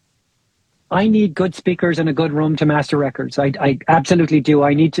 I need good speakers and a good room to master records. I absolutely do.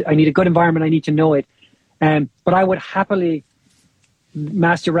 I need a good environment. I need to know it. But I would happily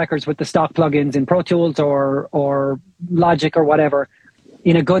master records with the stock plugins in Pro Tools or Logic or whatever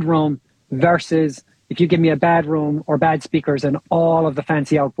in a good room versus if you give me a bad room or bad speakers and all of the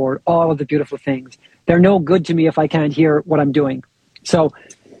fancy outboard, all of the beautiful things. They're no good to me if I can't hear what I'm doing. So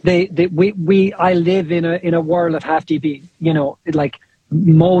I live in a world of half dB. Like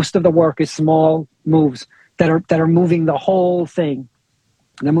most of the work is small moves that are moving the whole thing.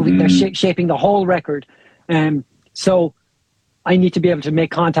 They're shaping the whole record. So I need to be able to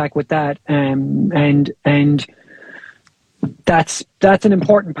make contact with that. And that's an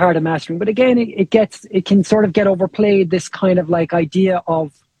important part of mastering. But again, it can sort of get overplayed, this kind of like idea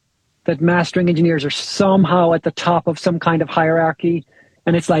of that mastering engineers are somehow at the top of some kind of hierarchy.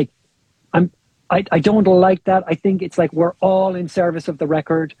 And it's like, I don't like that. I think it's like we're all in service of the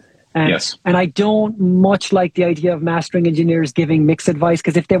record. Yes. And I don't much like the idea of mastering engineers giving mix advice,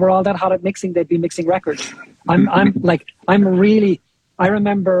 because if they were all that hot at mixing, they'd be mixing records. I remember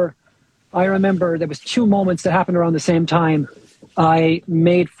there was 2 moments that happened around the same time. I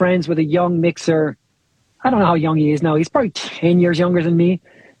made friends with a young mixer. I don't know how young he is now. He's probably 10 years younger than me.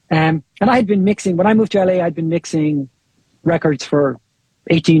 And I had been mixing, when I moved to LA, I'd been mixing records for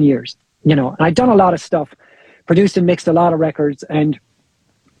 18 years, and I'd done a lot of stuff, produced and mixed a lot of records. And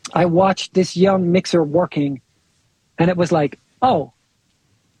I watched this young mixer working, and it was like, oh,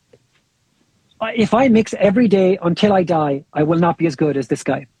 if I mix every day until I die, I will not be as good as this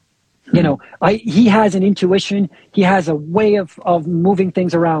guy. He has an intuition. He has a way of moving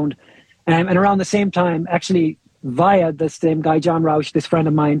things around. And around the same time, actually, via the same guy, John Rausch, this friend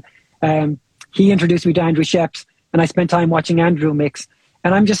of mine, he introduced me to Andrew Sheps, and I spent time watching Andrew mix.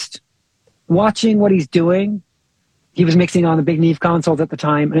 And I'm just watching what he's doing. He was mixing on the big Neve consoles at the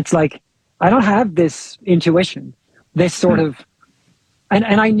time. And it's like, I don't have this intuition, this sort of, and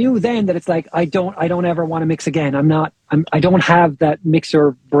I knew then that it's like, I don't ever want to mix again. I don't have that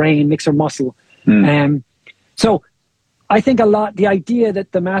mixer brain, mixer muscle. So I think the idea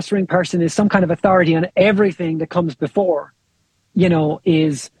that the mastering person is some kind of authority on everything that comes before,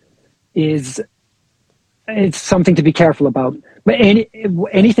 is it's something to be careful about. But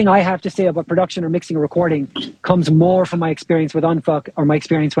anything I have to say about production or mixing or recording comes more from my experience with Unfuck or my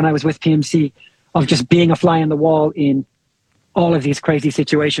experience when I was with PMC of just being a fly on the wall in all of these crazy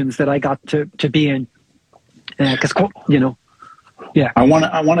situations that I got to be in. Because, yeah. I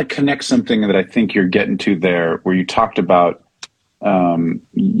want to connect something that I think you're getting to there, where you talked about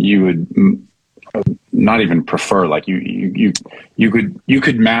you would not even prefer, like you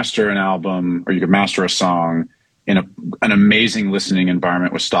could master an album or you could master a song in an amazing listening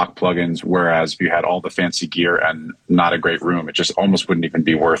environment with stock plugins, whereas if you had all the fancy gear and not a great room, it just almost wouldn't even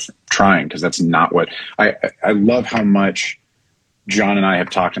be worth trying, because that's not what I love how much John and I have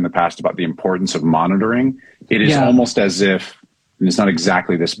talked in the past about the importance of monitoring. It is almost as if, and it's not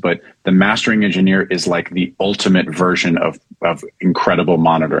exactly this, but the mastering engineer is like the ultimate version of incredible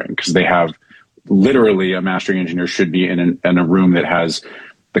monitoring, because they have literally, a mastering engineer should be in a room that has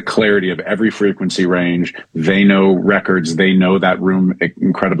the clarity of every frequency range. They know records, they know that room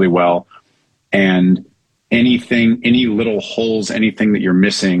incredibly well. And any little holes, anything that you're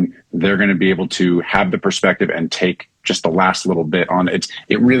missing, they're going to be able to have the perspective and take just the last little bit on it.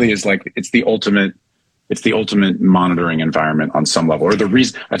 It really is like, it's the ultimate monitoring environment on some level. Or the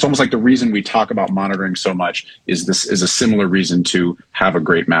reason, it's almost like the reason we talk about monitoring so much is a similar reason to have a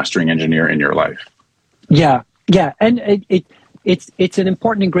great mastering engineer in your life. Yeah. And it's an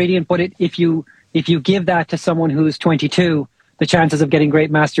important ingredient, but if you give that to someone who's 22, the chances of getting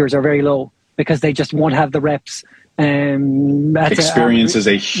great masters are very low, because they just won't have the reps. Experience is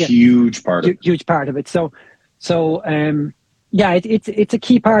a huge part of it. Huge part of it. So it's a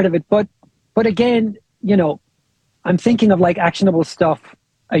key part of it. But again, I'm thinking of like actionable stuff,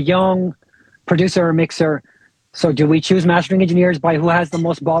 a young producer or mixer. So do we choose mastering engineers by who has the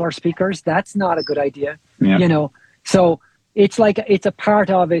most baller speakers? That's not a good idea. Yeah. So it's like, it's a part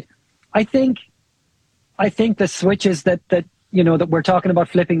of it. I think the switches that that we're talking about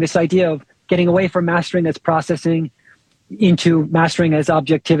flipping this idea of getting away from mastering as processing into mastering as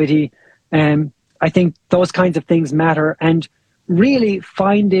objectivity. I think those kinds of things matter, and really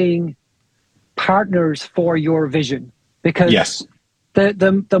finding partners for your vision, because yes.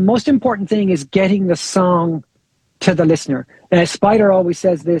 the most important thing is getting the song to the listener. Spider always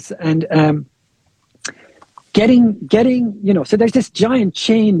says this, and getting so there's this giant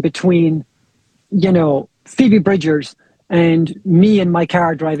chain between Phoebe Bridgers and me in my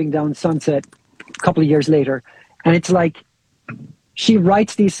car driving down Sunset a couple of years later, and it's like she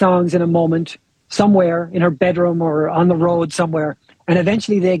writes these songs in a moment somewhere in her bedroom or on the road somewhere, and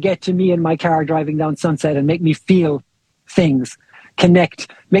eventually they get to me in my car driving down Sunset and make me feel things,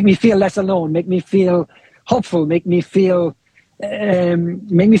 connect, make me feel less alone, make me feel hopeful, make me feel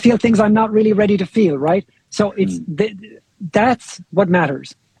things I'm not really ready to feel, right? So that's what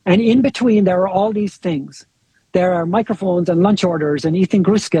matters. And in between, there are all these things. There are microphones and lunch orders and Ethan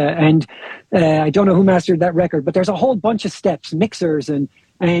Gruska, and I don't know who mastered that record, but there's a whole bunch of steps, mixers and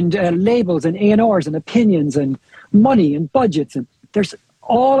labels and A&Rs and opinions and money and budgets. And there's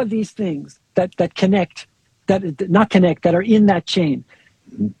all of these things that connect, that are in that chain.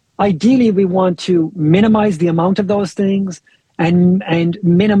 Ideally, we want to minimize the amount of those things and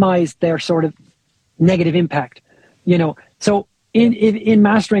minimize their sort of negative impact. So in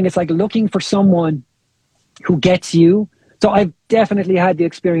mastering, it's like looking for someone who gets you. So I've definitely had the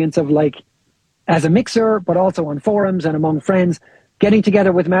experience of, like, as a mixer, but also on forums and among friends, getting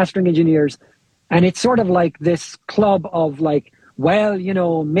together with mastering engineers. And it's sort of like this club of, like, well,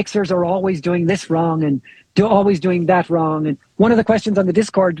 mixers are always doing this wrong and always doing that wrong. And one of the questions on the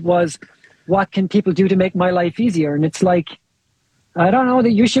Discord was, what can people do to make my life easier? And it's like, I don't know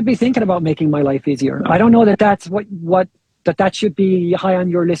that you should be thinking about making my life easier. I don't know that that's that should be high on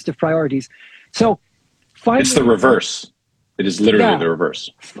your list of priorities. So it's the reverse. It is literally the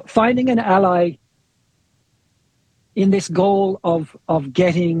reverse. Finding an ally in this goal of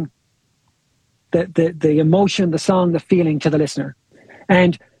getting the emotion, the song, the feeling to the listener.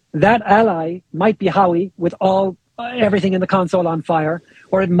 And that ally might be Howie with everything in the console on fire,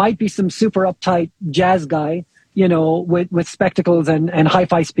 or it might be some super uptight jazz guy, with spectacles and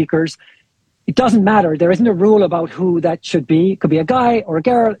hi-fi speakers. It doesn't matter. There isn't a rule about who that should be. It could be a guy or a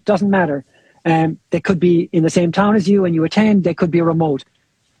girl. It doesn't matter. They could be in the same town as you and you attend. They could be remote.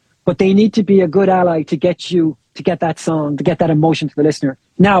 But they need to be a good ally to get that song, to get that emotion to the listener.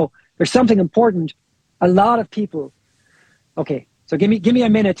 Now, there's something important. A lot of people... Okay, so give me a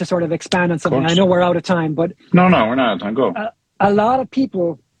minute to sort of expand on something. I know we're out of time, but... No, we're not out of time. Go. A lot of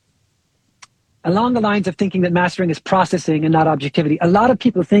people, along the lines of thinking that mastering is processing and not objectivity, a lot of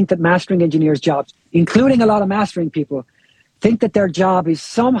people think that mastering engineers' jobs, including a lot of mastering people, think that their job is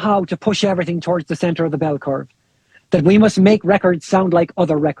somehow to push everything towards the center of the bell curve, that we must make records sound like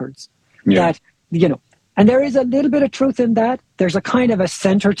other records. Yeah. And there is a little bit of truth in that. There's a kind of a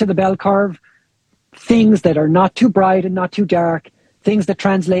center to the bell curve, things that are not too bright and not too dark, things that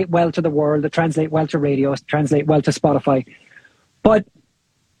translate well to the world, that translate well to radio, translate well to Spotify. But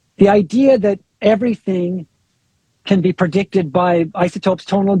the idea that everything can be predicted by Isotope's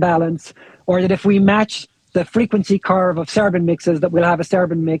tonal balance, or that if we match the frequency curve of Serban mixes, that we'll have a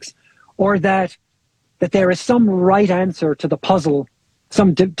Serban mix, or that there is some right answer to the puzzle,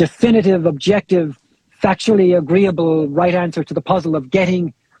 some definitive, objective, factually agreeable right answer to the puzzle of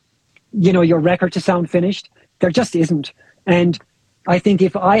getting, your record to sound finished. There just isn't. And I think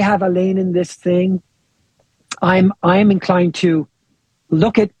if I have a lane in this thing, I'm inclined to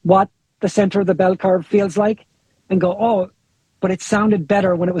look at what the center of the bell curve feels like and go, oh, but it sounded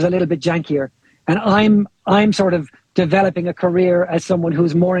better when it was a little bit jankier. And I'm sort of developing a career as someone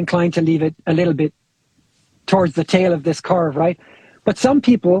who's more inclined to leave it a little bit towards the tail of this curve, right? But some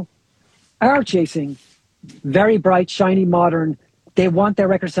people are chasing very bright, shiny, modern. They want their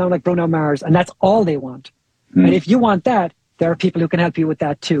record to sound like Bruno Mars, and that's all they want. And if you want that, there are people who can help you with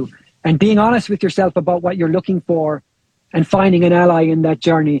that too. And being honest with yourself about what you're looking for and finding an ally in that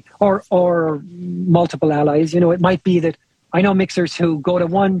journey, or multiple allies. It might be that I know mixers who go to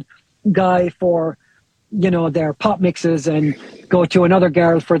one guy for, their pop mixes and go to another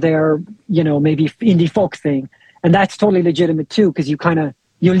girl for their, maybe indie folk thing. And that's totally legitimate too, because you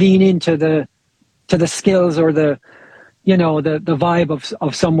lean into the skills or the vibe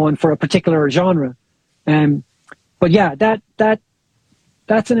of someone for a particular genre. But yeah,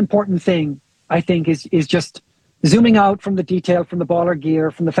 that's an important thing, I think, is just zooming out from the detail, from the baller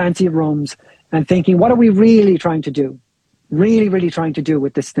gear, from the fancy rooms, and thinking, what are we really trying to do? Really, really trying to do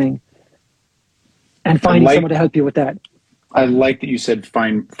with this thing? And finding someone to help you with that. I like that you said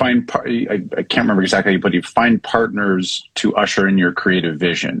I can't remember exactly how you put it. Find partners to usher in your creative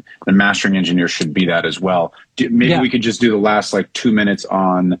vision. The mastering engineer should be that as well. Maybe we could just do the last 2 minutes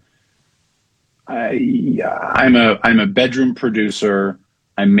on. I'm a bedroom producer.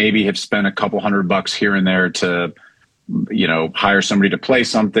 I maybe have spent a couple $100 here and there to, hire somebody to play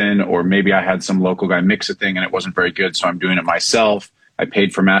something, or maybe I had some local guy mix a thing and it wasn't very good, so I'm doing it myself. I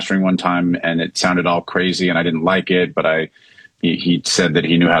paid for mastering one time and it sounded all crazy and I didn't like it, but he said that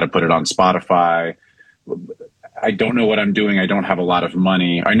he knew how to put it on Spotify. I don't know what I'm doing. I don't have a lot of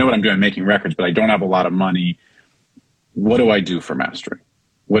money. I know what I'm doing. I'm making records, but I don't have a lot of money. What do I do for mastering?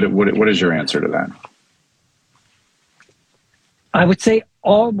 What is your answer to that? I would say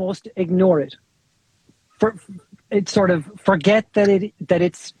almost ignore it. It's sort of forget that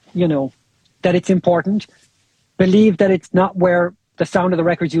it's important. Believe that it's not where the sound of the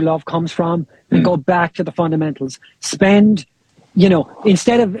records you love comes from, and go back to the fundamentals. Spend,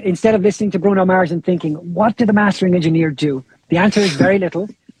 instead of listening to Bruno Mars and thinking, what did the mastering engineer do? The answer is very little.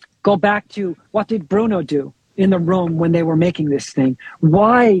 Go back to, what did Bruno do in the room when they were making this thing?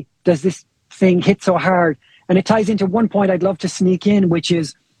 Why does this thing hit so hard? And it ties into one point I'd love to sneak in, which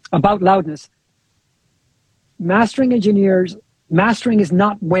is about loudness. Mastering is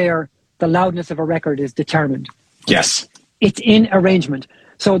not where the loudness of a record is determined. Yes. It's in arrangement.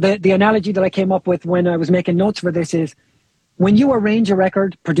 So the analogy that I came up with when I was making notes for this is, when you arrange a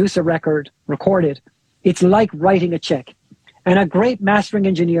record, produce a record, record it, it's like writing a check. And a great mastering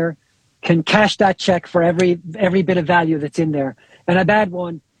engineer can cash that check for every bit of value that's in there. And a bad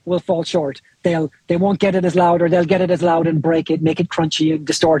one will fall short. They won't get it as loud, or they'll get it as loud and break it, make it crunchy and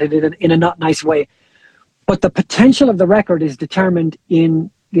distorted it in a not nice way. But the potential of the record is determined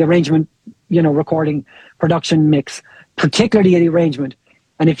in the arrangement, recording, production, mix, particularly the arrangement.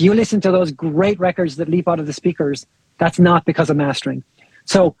 And if you listen to those great records that leap out of the speakers, that's not because of mastering.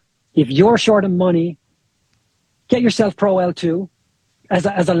 So if you're short of money, get yourself Pro L2 as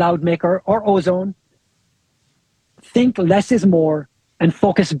a loud maker, or Ozone. Think less is more and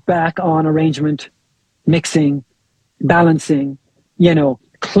focus back on arrangement, mixing, balancing,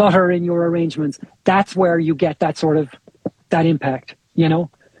 clutter in your arrangements. That's where you get that impact,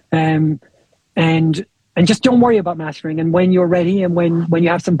 and just don't worry about mastering. And when you're ready and when you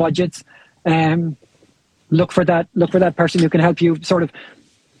have some budgets, look for that person who can help you sort of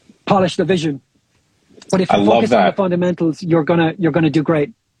polish the vision. But if you focus on the fundamentals, you're gonna do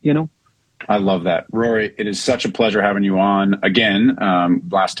great, I love that. Rory, it is such a pleasure having you on again.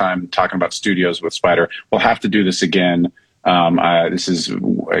 Last time talking about studios with Spider. We'll have to do this again. This is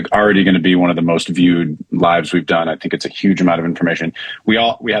already going to be one of the most viewed lives we've done. I think it's a huge amount of information. We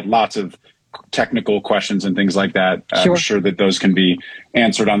had lots of technical questions and things like that. Sure. I'm sure that those can be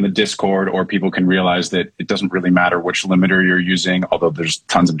answered on the Discord, or people can realize that it doesn't really matter which limiter you're using, although there's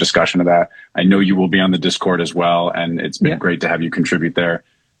tons of discussion of that. I know you will be on the Discord as well, and it's been great to have you contribute there.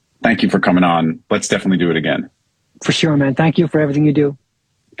 Thank you for coming on. Let's definitely do it again. For sure, man. Thank you for everything you do.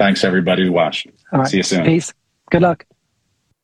 Thanks, everybody who watched. All right. See you soon. Peace. Good luck.